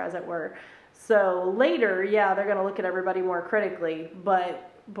roster, as it were. So later, yeah, they're going to look at everybody more critically, but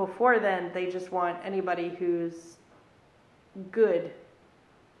before then, they just want anybody who's good,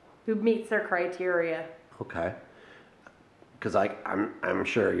 who meets their criteria. Okay, because I'm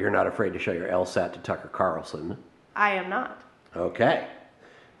sure you're not afraid to show your LSAT to Tucker Carlson. I am not. Okay,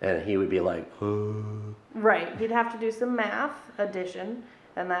 and he would be like, Right. He'd have to do some math, addition,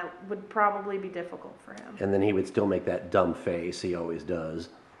 and that would probably be difficult for him. and then he would still make that dumb face he always does.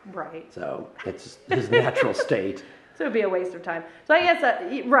 Right. So it's his natural state. So it would be a waste of time. So I guess,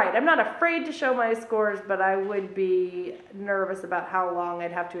 right, I'm not afraid to show my scores, but I would be nervous about how long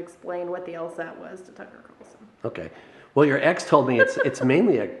I'd have to explain what the LSAT was to Tucker Carlson. Okay. Well, your ex told me it's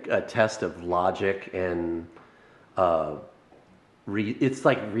mainly a test of logic and it's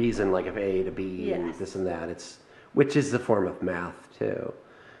like reason, like if A to B and Yes. this and that. Which is a form of math too.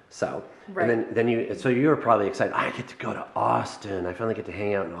 So Right. and then you were probably excited. I get to go to Austin. I finally get to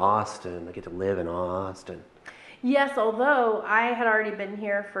hang out in Austin. I get to live in Austin. Yes, although I had already been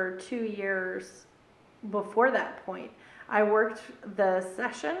here for 2 years before that point. I worked the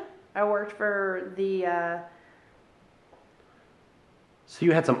session. I worked for the... So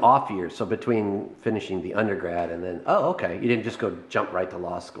you had some off years. So between finishing the undergrad and then, okay, you didn't just go jump right to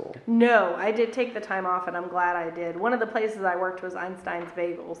law school. No, I did take the time off, and I'm glad I did. One of the places I worked was Einstein's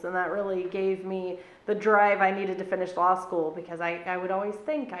Bagels, and that really gave me the drive I needed to finish law school, because I would always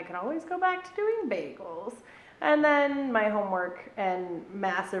think I could always go back to doing bagels. And then my homework and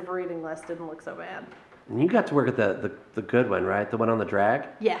massive reading list didn't look so bad. And you got to work at the good one, right? The one on the drag?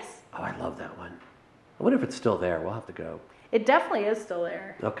 Yes. Oh, I love that one. I wonder if it's still there. We'll have to go. It definitely is still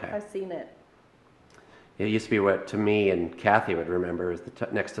there. Okay. I've seen it. It used to be what, to me and Kathy would remember, is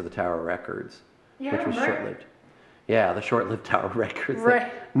next to the Tower Records, Yeah, which was right. short-lived. Yeah, the short-lived Tower Records Right.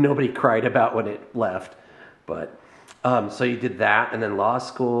 that nobody cried about when it left. But so you did that, and then law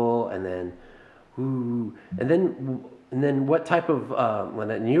school, and then, and then what type of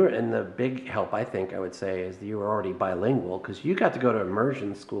and you were, and the big help I think I would say is that you were already bilingual because you got to go to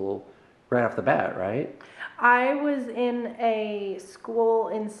immersion school right off the bat, right? I was in a school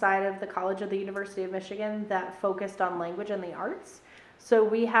inside of the College of the University of Michigan that focused on language and the arts. So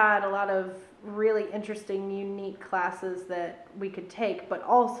we had a lot of really interesting, unique classes that we could take, but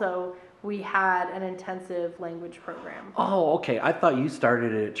also we had an intensive language program. Oh, okay. I thought you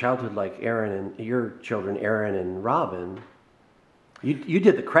started at childhood like Aaron and your children, Aaron and Robin. You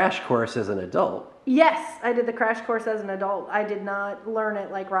did the crash course as an adult. Yes, I did the crash course as an adult. I did not learn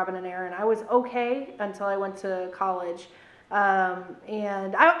it like Robin and Aaron. I was okay until I went to college.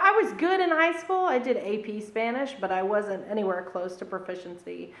 And I was good in high school. I did AP Spanish, but I wasn't anywhere close to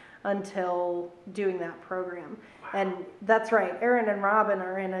proficiency until doing that program. Wow. And that's right. Aaron and Robin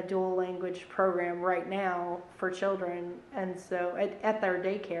are in a dual language program right now for children, and so at their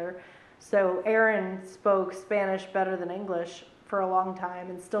daycare. So Aaron spoke Spanish better than English for a long time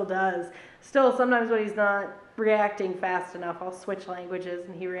and still does. Still, sometimes when he's not reacting fast enough, I'll switch languages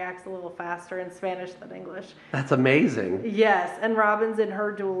and he reacts a little faster in Spanish than English. That's amazing. Yes, and Robin's in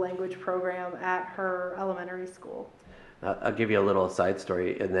her dual language program at her elementary school. I'll give you a little side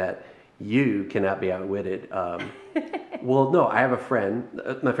story in that you cannot be outwitted. Well, no, I have a friend,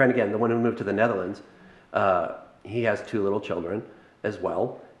 my friend again, the one who moved to the Netherlands. He has 2 little children as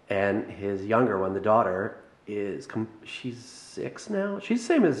well, and his younger one, the daughter, she's 6 now. She's the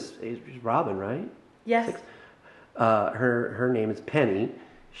same as Robin, right? Yes. 6. Her name is Penny.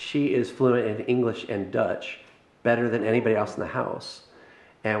 She is fluent in English and Dutch, better than anybody else in the house.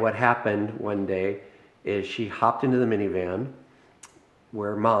 And what happened one day is she hopped into the minivan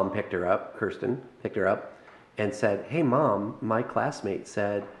where Mom picked her up, Kirsten picked her up, and said, "Hey Mom, my classmate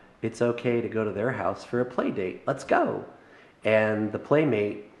said it's okay to go to their house for a play date. Let's go." And the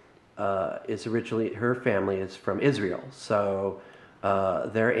playmate is originally, her family is from Israel, so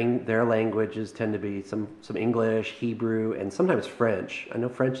their languages tend to be some English, Hebrew, and sometimes French. I know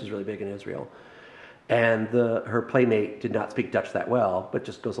French is really big in Israel. And her playmate did not speak Dutch that well, but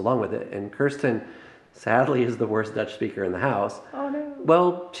just goes along with it. And Kirsten, sadly, is the worst Dutch speaker in the house. Oh no.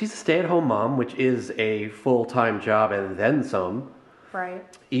 Well, she's a stay-at-home mom, which is a full-time job and then some. Right.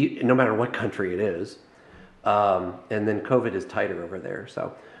 No matter what country it is. And then COVID is tighter over there,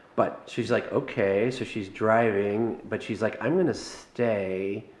 so. But she's like, okay, so she's driving, but she's like, I'm going to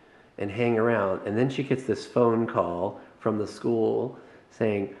stay and hang around. And then she gets this phone call from the school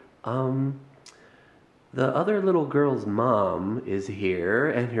saying, the other little girl's mom is here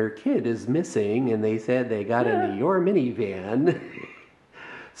and her kid is missing, and they said they got into your minivan.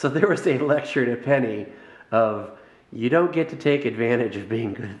 So there was a lecture to Penny of, you don't get to take advantage of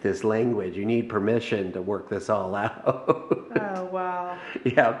being good at this language. You need permission to work this all out. Oh, wow.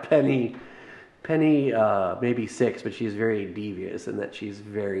 Yeah, Penny maybe 6, but she's very devious in that she's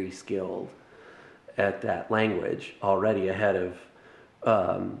very skilled at that language already ahead of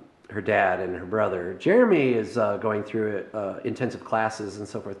her dad and her brother. Jeremy is going through intensive classes and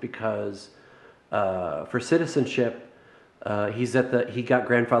so forth because for citizenship, he got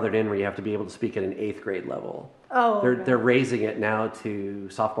grandfathered in where you have to be able to speak at an 8th grade level. Oh, They're raising it now to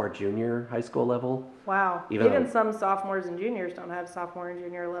sophomore, junior high school level. wow. Even some sophomores and juniors don't have sophomore and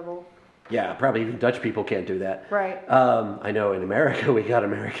junior level. Yeah, probably even Dutch people can't do that. Right. I know in America we got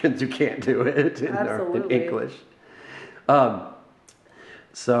Americans who can't do it in English.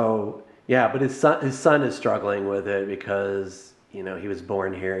 So yeah, but his son is struggling with it because he was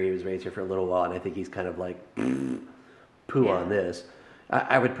born here, he was raised here for a little while, and I think he's kind of like poo on this.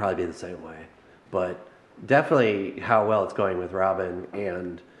 I would probably be the same way, but definitely how well it's going with Robin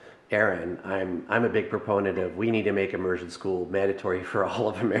and Aaron. I'm a big proponent of we need to make immersion school mandatory for all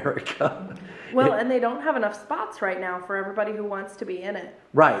of America. Well, and they don't have enough spots right now for everybody who wants to be in it.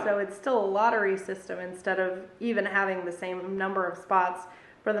 Right. So it's still a lottery system instead of even having the same number of spots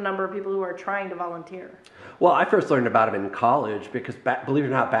for the number of people who are trying to volunteer. Well, I first learned about them in college because, believe it or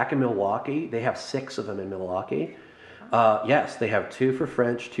not, back in Milwaukee, they have 6 of them in Milwaukee. Yes, they have 2 for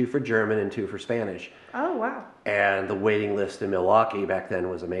French, 2 for German, and 2 for Spanish. Oh, wow. And the waiting list in Milwaukee back then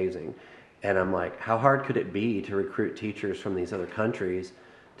was amazing. And I'm like, how hard could it be to recruit teachers from these other countries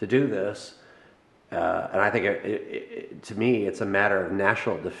to do this? And I think, to me, it's a matter of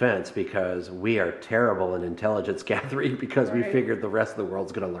national defense because we are terrible in intelligence gathering because we figured the rest of the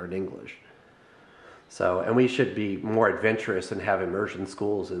world's going to learn English. So, and we should be more adventurous and have immersion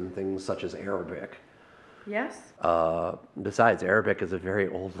schools in things such as Arabic. Yes. Besides, Arabic is a very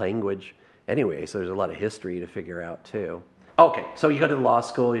old language anyway, so there's a lot of history to figure out too. Okay, so you go to law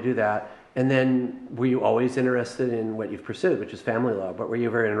school, you do that, and then were you always interested in what you've pursued, which is family law? But were you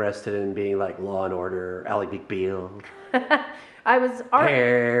very interested in being like Law and Order, Ally McBeal, I was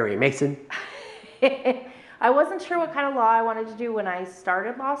Perry Mason? I wasn't sure what kind of law I wanted to do when I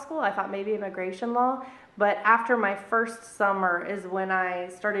started law school. I thought maybe immigration law, but after my first summer is when I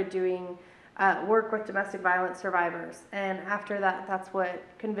started doing work with domestic violence survivors. And after that, that's what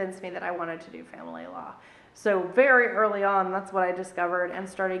convinced me that I wanted to do family law. So very early on, that's what I discovered and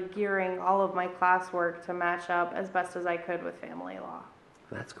started gearing all of my classwork to match up as best as I could with family law.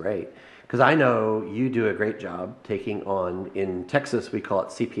 That's great. Because I know you do a great job taking on, in Texas, we call it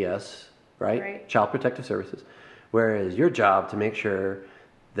CPS, right? Child Protective Services. Whereas your job to make sure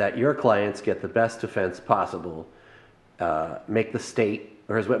that your clients get the best defense possible, make the state,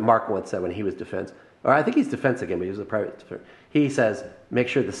 or as what Mark once said when he was defense, or I think he's defense again, but he was a private defense. He says, make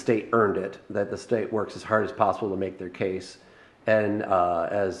sure the state earned it, that the state works as hard as possible to make their case. And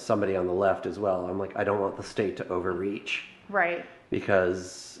as somebody on the left as well, I'm like, I don't want the state to overreach. Right.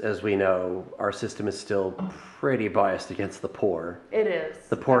 Because, as we know, our system is still pretty biased against the poor. It is.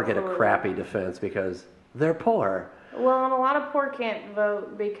 The poor Absolutely. get a crappy defense because they're poor. Well, and a lot of poor can't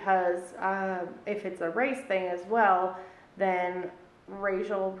vote because if it's a race thing as well, then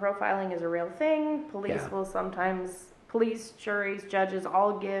racial profiling is a real thing. Police will sometimes, police, juries, judges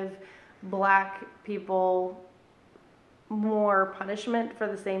all give black people more punishment for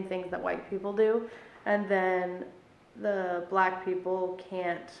the same things that white people do. And then the black people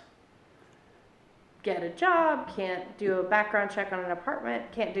can't get a job, can't do a background check on an apartment,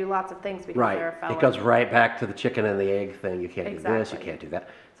 can't do lots of things because they're a felon. It goes right back to the chicken and the egg thing. You can't do this, you Exactly. can't do that.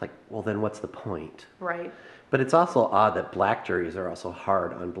 It's like, well, then what's the point? Right. But it's also odd that black juries are also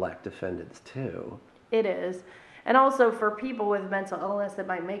hard on black defendants, too. It is. And also for people with mental illness, it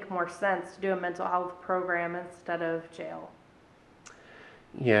might make more sense to do a mental health program instead of jail.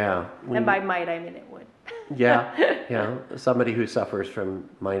 Yeah. And by might, I mean it would. Yeah. Somebody who suffers from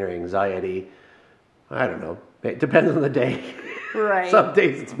minor anxiety, I don't know. It depends on the day. Right. Some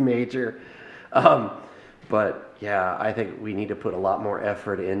days it's major. But yeah, I think we need to put a lot more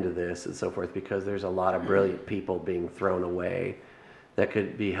effort into this and so forth because there's a lot of brilliant people being thrown away that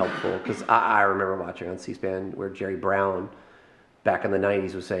could be helpful. Because I remember watching on C-SPAN where Jerry Brown back in the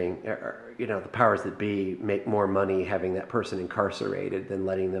 90s was saying, the powers that be make more money having that person incarcerated than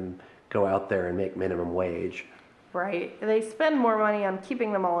letting them go out there and make minimum wage. Right. They spend more money on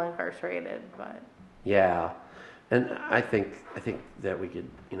keeping them all incarcerated, but... Yeah. And I think that we could,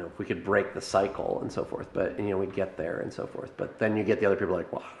 if we could break the cycle and so forth, but, we get there and so forth. But then you get the other people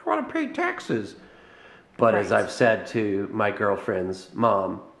like, well, I don't want to pay taxes. But as I've said to my girlfriend's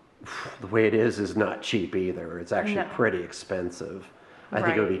mom, the way it is not cheap either. It's actually pretty expensive. I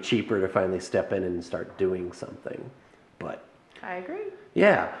think it would be cheaper to finally step in and start doing something. But I agree.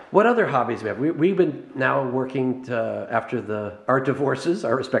 yeah. What other hobbies do we have? We've been now working after our divorces,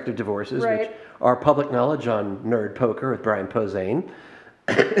 our respective divorces, which are public knowledge on Nerd Poker with Brian Posehn.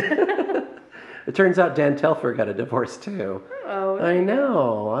 It turns out Dan Telfer got a divorce too. Oh. I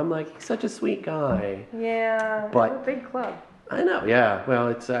know. I'm like, he's such a sweet guy. Yeah. But it's a big club. I know. Yeah. Well,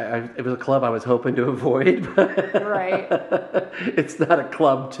 it was a club I was hoping to avoid. But Right. It's not a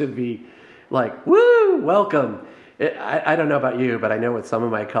club to be like, woo, welcome. I don't know about you, but I know with some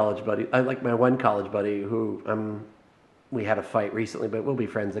of my college buddies, I like my one college buddy who we had a fight recently, but we'll be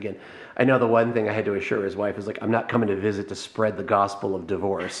friends again. I know the one thing I had to assure his wife is like, I'm not coming to visit to spread the gospel of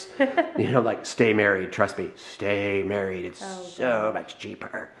divorce. Like stay married. Trust me, stay married. It's so much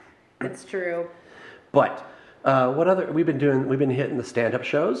cheaper. It's true. But what other we've been hitting the stand-up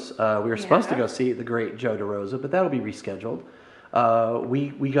shows. We were supposed to go see the great Joe DeRosa, but that'll be rescheduled.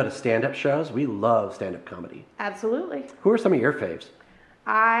 We go to stand-up shows. We love stand-up comedy. Absolutely. Who are some of your faves?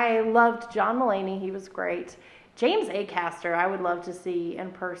 I loved John Mulaney. He was great. James Acaster, I would love to see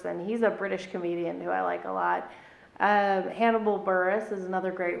in person. He's a British comedian who I like a lot. Hannibal Buress is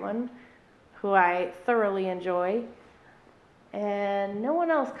another great one who I thoroughly enjoy. And no one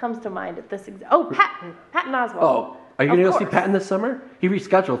else comes to mind at this Patton Oswalt. Oh, are you going to go see Patton this summer? He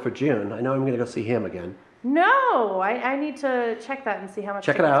rescheduled for June. I know I'm going to go see him again. No, I need to check that and see how much.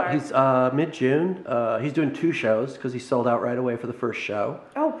 Check it out. He's mid-June. He's doing 2 shows because he sold out right away for the first show.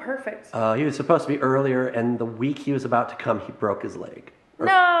 Oh, perfect. He was supposed to be earlier, and the week he was about to come, he broke his leg or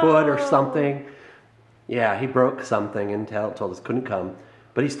No. foot or something. Yeah, he broke something and told us couldn't come,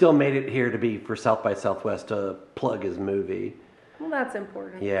 but he still made it here to be for South by Southwest to plug his movie. Well, that's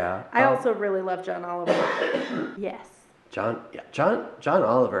important. Yeah. I also really love John Oliver. Yes. John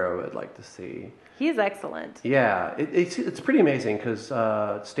Oliver I would like to see. He's excellent. Yeah, it's pretty amazing because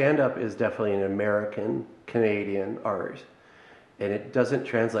stand-up is definitely an American, Canadian art. And it doesn't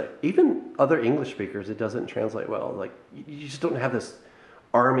translate. Even other English speakers, it doesn't translate well. Like, you just don't have this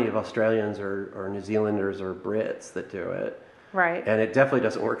army of Australians or New Zealanders or Brits that do it. Right. And it definitely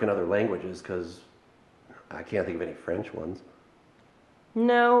doesn't work in other languages because I can't think of any French ones.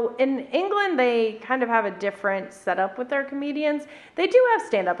 No, in England, they kind of have a different setup with their comedians. They do have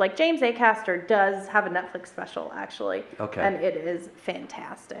stand-up. Like, James Acaster does have a Netflix special, actually. Okay. And it is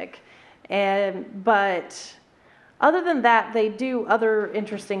fantastic. But other than that, they do other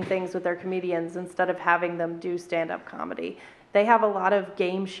interesting things with their comedians instead of having them do stand-up comedy. They have a lot of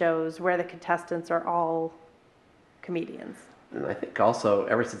game shows where the contestants are all comedians. And I think also,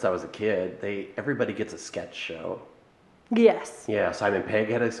 ever since I was a kid, everybody gets a sketch show. Yes. Yeah, Simon Pegg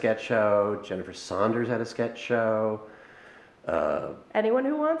had a sketch show. Jennifer Saunders had a sketch show. Anyone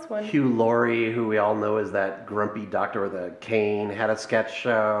who wants one. Hugh Laurie, who we all know as that grumpy doctor with a cane, had a sketch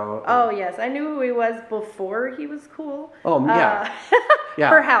show. Oh, yes. I knew who he was before he was cool. Oh, yeah. Yeah.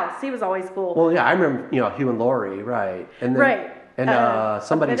 For House, he was always cool. Well, yeah, I remember, Hugh and Laurie, right. And then, right. And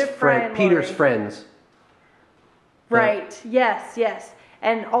somebody's friend, Peter's Laurie. friends. Right. Yes.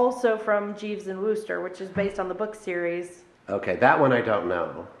 And also from Jeeves and Wooster, which is based on the book series. Okay, that one I don't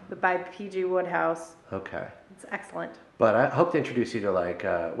know. By P.G. Wodehouse. Okay. It's excellent. But I hope to introduce you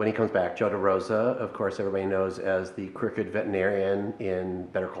to, when he comes back, Joe DeRosa, of course, everybody knows as the crooked veterinarian in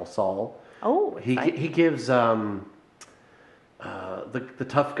Better Call Saul. Oh, he gives the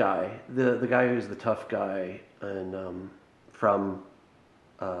tough guy, the guy who's the tough guy, and from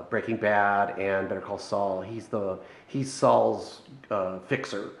Breaking Bad and Better Call Saul. He's Saul's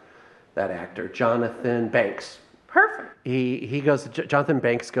fixer, that actor, Jonathan Banks. Perfect. Jonathan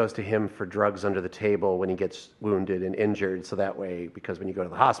Banks goes to him for drugs under the table when he gets wounded and injured. So that way, because when you go to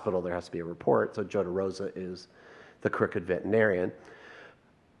the hospital, there has to be a report. So Joe DeRosa is the crooked veterinarian.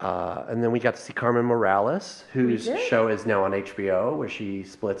 And then we got to see Carmen Morales, whose show is now on HBO, where she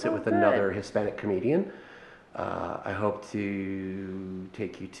splits it with another Hispanic comedian. I hope to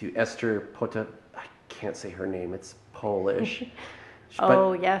take you to Esther Pota. I can't say her name. It's Polish.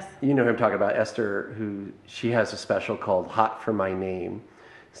 Yes. You know who I'm talking about, Esther, she has a special called Hot for My Name,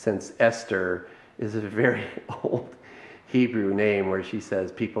 since Esther is a very old Hebrew name where she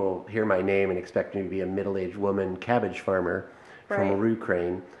says people hear my name and expect me to be a middle-aged woman cabbage farmer from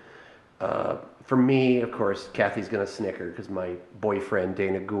Ukraine. For me, of course, Kathy's going to snicker because my boyfriend,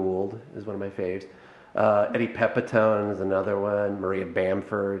 Dana Gould, is one of my faves. Eddie Pepitone is another one. Maria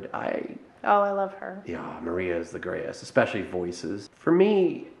Bamford. I love her. Yeah, Maria is the greatest, especially voices. For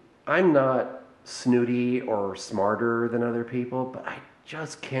me, I'm not snooty or smarter than other people, but I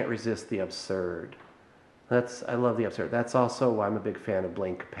just can't resist the absurd. I love the absurd. That's also why I'm a big fan of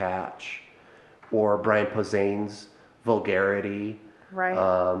Blaine Capatch or Brian Posehn's vulgarity. Right.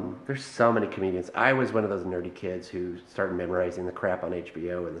 There's so many comedians. I was one of those nerdy kids who started memorizing the crap on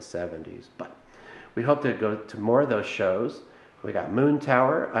HBO in the 70s. But we hope to go to more of those shows. We got Moon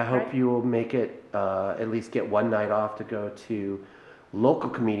Tower. I hope you will make it, at least get one night off to go to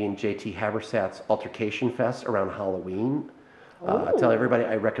local comedian JT Habersat's Altercation Fest around Halloween. Tell everybody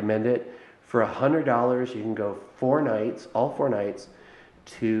I recommend it. For $100, you can go all 4 nights,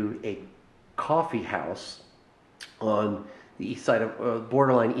 to a coffee house on the east side of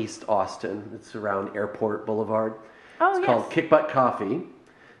borderline East Austin. It's around Airport Boulevard. It's called Kick Butt Coffee.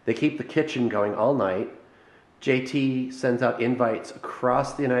 They keep the kitchen going all night. JT sends out invites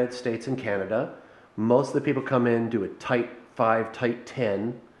across the United States and Canada. Most of the people come in, do a tight 5, tight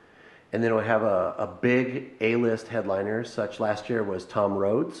 10, and then we'll have a big A-list headliner, such last year was Tom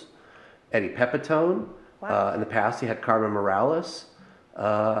Rhodes, Eddie Pepitone. In the past, he had Carmen Morales.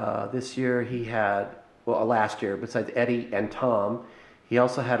 This year, he had, last year, besides Eddie and Tom, he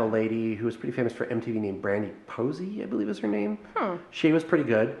also had a lady who was pretty famous for MTV named Brandy Posey, I believe is her name. She was pretty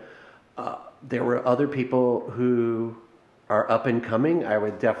good. There were other people who are up and coming. I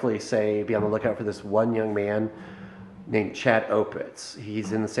would definitely say be on the lookout for this one young man named Chad Opitz.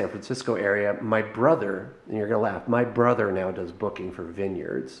 He's in the San Francisco area. My brother, and you're going to laugh, my brother now does booking for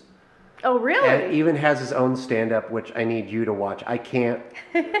Vineyards. Oh, really? And even has his own stand-up, which I need you to watch. I can't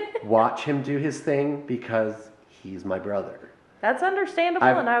watch him do his thing because he's my brother. That's understandable,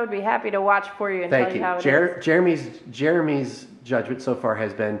 and I would be happy to watch for you and tell you how it is. Jeremy's judgment so far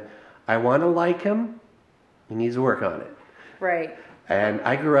has been, I want to like him. He needs to work on it. Right. And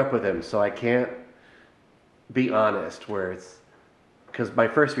I grew up with him, so I can't be honest where it's, because my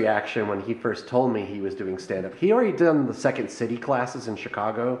first reaction when he first told me he was doing stand-up, he already done the Second City classes in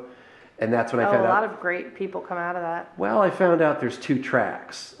Chicago, and that's when I found a lot out. of great people come out of that. Well, I found out there's 2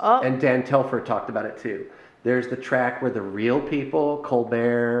 tracks, and Dan Telfer talked about it too. There's the track where the real people,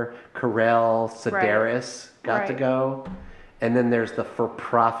 Colbert, Carell, Sedaris, got to go, and then there's the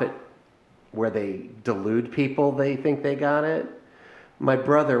for-profit where they delude people they think they got it. My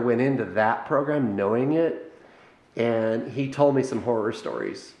brother went into that program knowing it, and he told me some horror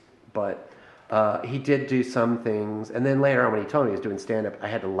stories, but he did do some things. And then later on when he told me he was doing stand-up, I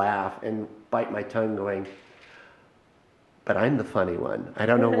had to laugh and bite my tongue going, but I'm the funny one. I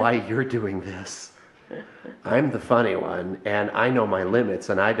don't know why you're doing this. I'm the funny one, and I know my limits,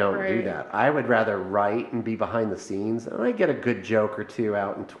 and I don't do that. I would rather write and be behind the scenes, and I get a good joke or two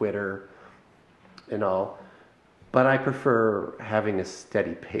out on Twitter and all, but I prefer having a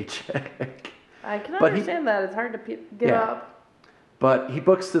steady paycheck. I can understand that. It's hard to give up. But he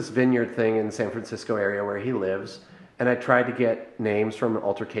books this vineyard thing in the San Francisco area where he lives, and I tried to get names from an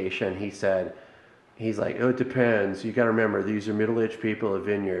altercation. He's like, oh, it depends. You got to remember, these are middle-aged people at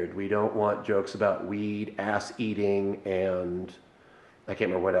Vineyard. We don't want jokes about weed, ass eating, and I can't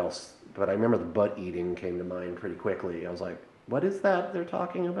remember what else. But I remember the butt eating came to mind pretty quickly. I was like, what is that they're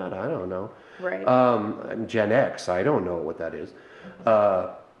talking about? I don't know. Right. Gen X, I don't know what that is.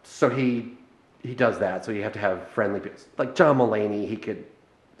 So he does that. So you have to have friendly people. Like John Mulaney,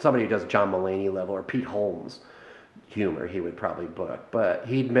 somebody who does John Mulaney level, or Pete Holmes humor he would probably book. But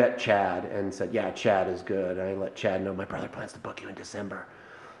he'd met Chad and said, yeah, Chad is good. And I let Chad know my brother plans to book you in December.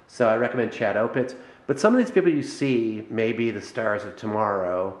 So I recommend Chad Opitz. But some of these people you see may be the stars of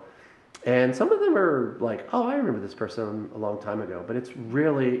tomorrow. And some of them are like, oh, I remember this person a long time ago. But it's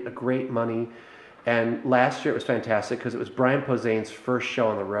really a great money. And last year it was fantastic because it was Brian Posehn's first show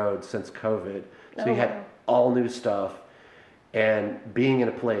on the road since COVID. So he had all new stuff. And being in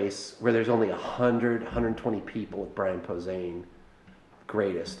a place where there's only 100, 120 people with Brian Posehn,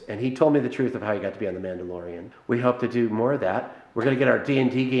 greatest. And he told me the truth of how he got to be on The Mandalorian. We hope to do more of that. We're going to get our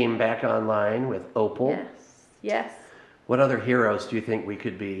D&D game back online with Opal. Yes. What other heroes do you think we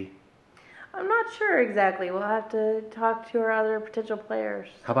could be? I'm not sure exactly. We'll have to talk to our other potential players.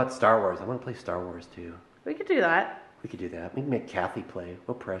 How about Star Wars? I want to play Star Wars too. We could do that. We could do that. We can make Kathy play.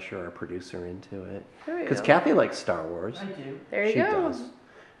 We'll pressure our producer into it. Because Kathy likes Star Wars. I do. There you go. She does.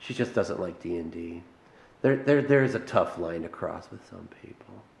 She just doesn't like D&D. There's a tough line to cross with some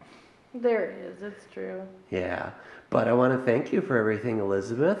people. There is. It's true. Yeah. But I want to thank you for everything,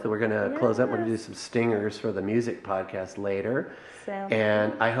 Elizabeth. We're going to close up. We're going to do some stingers for the music podcast later.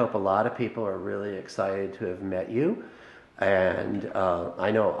 And I hope a lot of people are really excited to have met you. And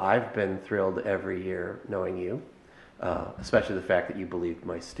I know I've been thrilled every year knowing you. Especially the fact that you believed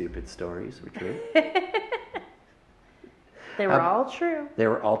my stupid stories were true. They were all true. They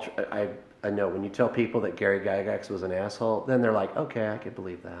were all true. I know when you tell people that Gary Gygax was an asshole, then they're like, okay, I could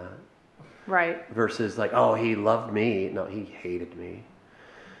believe that. Right. Versus like, oh, he loved me. No, he hated me.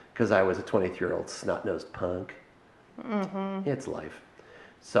 Because I was a 23-year-old snot-nosed punk. Mm-hmm. It's life.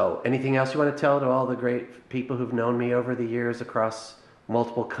 So anything else you want to tell to all the great people who've known me over the years across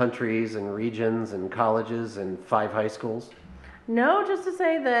multiple countries and regions and colleges and 5 high schools? No, just to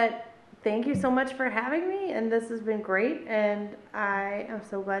say that thank you so much for having me, and this has been great, and I am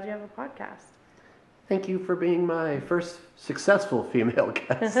so glad you have a podcast. Thank you for being my first successful female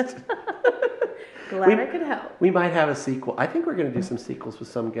guest. Glad I could help. We might have a sequel. I think we're going to do some sequels with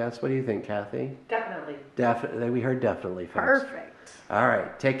some guests. What do you think, Kathy? Definitely. Definitely. We heard definitely, folks. Perfect. All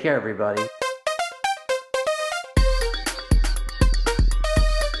right. Take care, everybody.